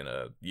probably in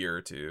a year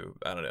or two.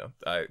 I don't know,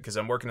 because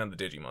I'm working on the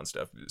Digimon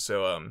stuff.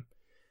 So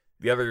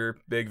the other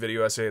big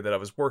video essay that I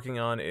was working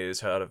on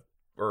is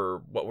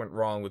what went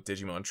wrong with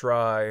Digimon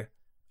Try.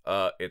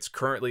 It's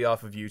currently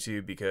off of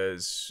YouTube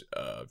because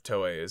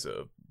Toei is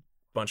a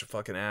bunch of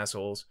fucking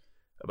assholes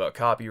about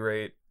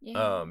copyright.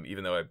 Yeah.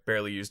 Even though I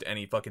barely used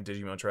any fucking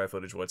Digimon Try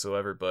footage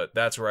whatsoever, but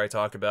that's where I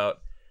talk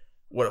about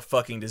what a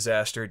fucking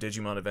disaster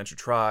Digimon Adventure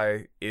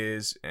Try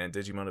is. And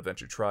Digimon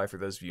Adventure Try, for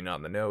those of you not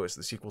in the know, is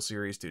the sequel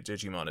series to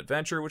Digimon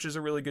Adventure, which is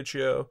a really good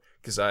show,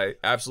 because I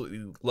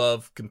absolutely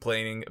love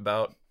complaining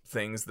about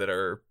things that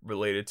are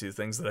related to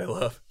things that I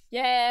love.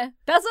 Yeah,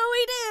 that's what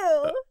we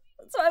do.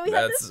 That's why we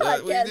have this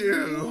That's what podcast. we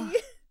do.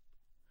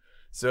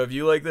 So if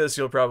you like this,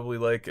 you'll probably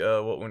like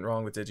What Went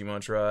Wrong with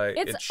Digimon Try.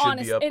 It's It should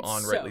be up it's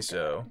on so Rightly good.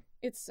 So.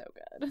 It's so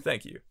good.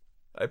 Thank you.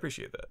 I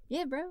appreciate that.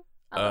 Yeah, bro.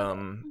 I love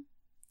it.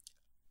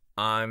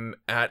 I'm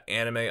at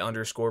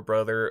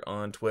anime_brother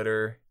on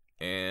Twitter,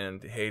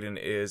 and Hayden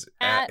is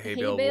at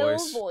Haybale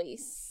Voice.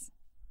 Voice.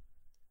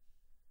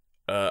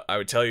 I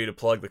would tell you to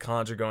plug the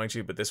cons you're going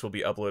to, but this will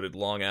be uploaded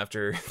long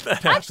after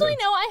that Actually,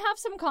 happens. no, I have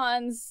some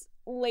cons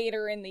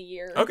later in the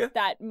year Okay.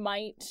 that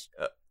might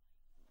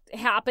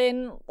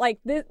happen. Like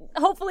this,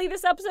 hopefully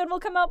this episode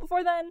will come out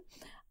before then.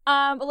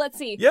 But let's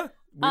see. Yeah,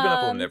 we've been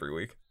uploading every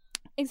week.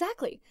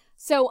 Exactly.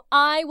 So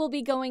I will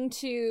be going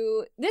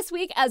to this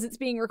week as it's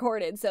being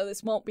recorded, so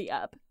this won't be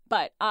up.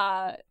 But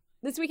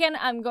this weekend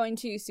I'm going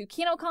to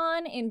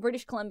SukinoCon in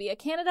British Columbia,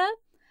 Canada.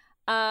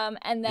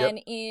 And then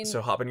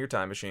So hop in your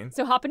time machine.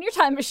 So hop in your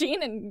time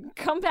machine and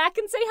come back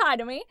and say hi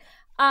to me.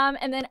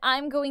 And then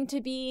I'm going to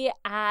be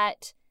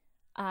at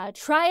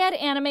Triad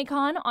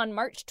AnimeCon on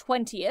March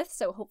 20th.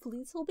 So hopefully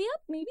this will be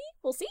up, maybe.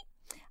 We'll see.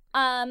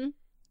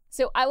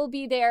 So I will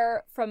be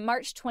there from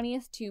March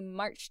 20th to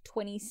March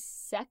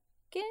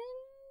 22nd-ish.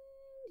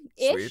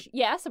 Sweet.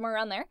 Yeah, somewhere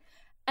around there.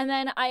 And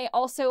then I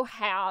also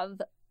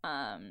have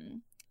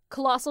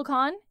Colossal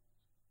Con.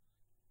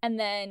 And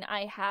then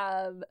I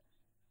have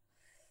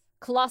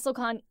Colossal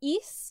Con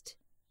East.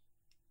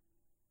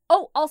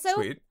 Oh, also,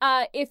 Sweet.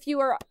 if you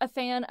are a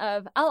fan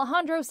of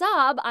Alejandro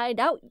Saab, I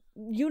doubt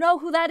you know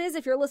who that is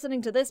if you're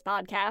listening to this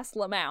podcast,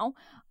 Lamau.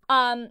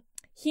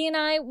 He and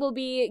I will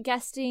be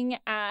guesting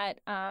at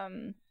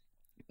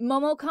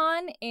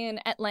MomoCon in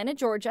Atlanta,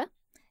 Georgia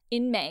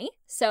in May.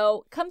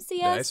 So come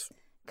see us. Nice.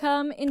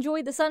 Come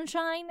enjoy the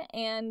sunshine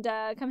and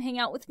come hang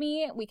out with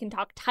me. We can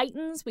talk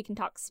Titans. We can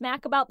talk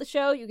smack about the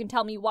show. You can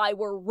tell me why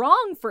we're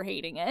wrong for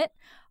hating it.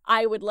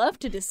 I would love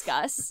to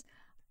discuss.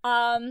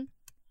 And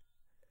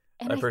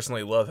I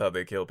personally love how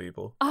they kill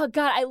people. oh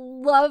god, I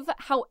love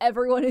how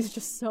everyone is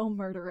just so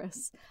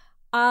murderous.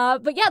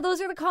 But yeah,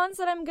 those are the cons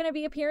that I'm going to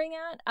be appearing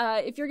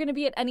at. If you're going to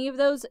be at any of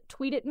those,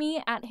 tweet at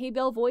me at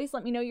HeyBelleVoice.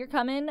 Let me know you're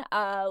coming.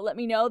 Let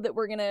me know that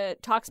we're going to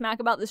talk smack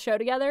about this show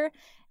together.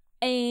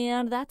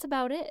 And that's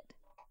about it.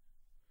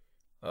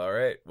 All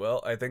right.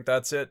 Well, I think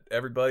that's it,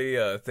 everybody.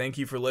 Thank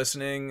you for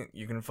listening.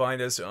 You can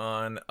find us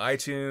on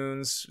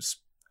iTunes,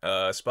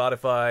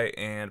 Spotify,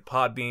 and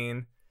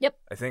Podbean. Yep.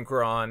 I think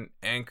we're on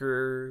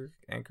Anchor,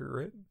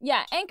 right?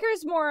 Yeah,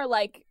 Anchor's more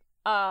like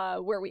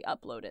where we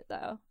upload it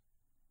though.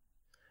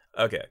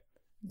 Okay.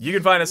 You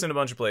can find us in a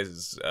bunch of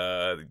places.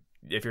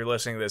 If you're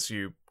listening to this,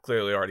 you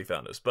clearly already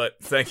found us. But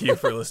thank you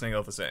for listening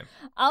all the same.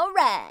 All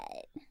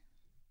right.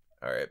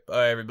 All right.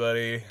 Bye,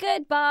 everybody.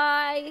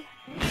 Goodbye.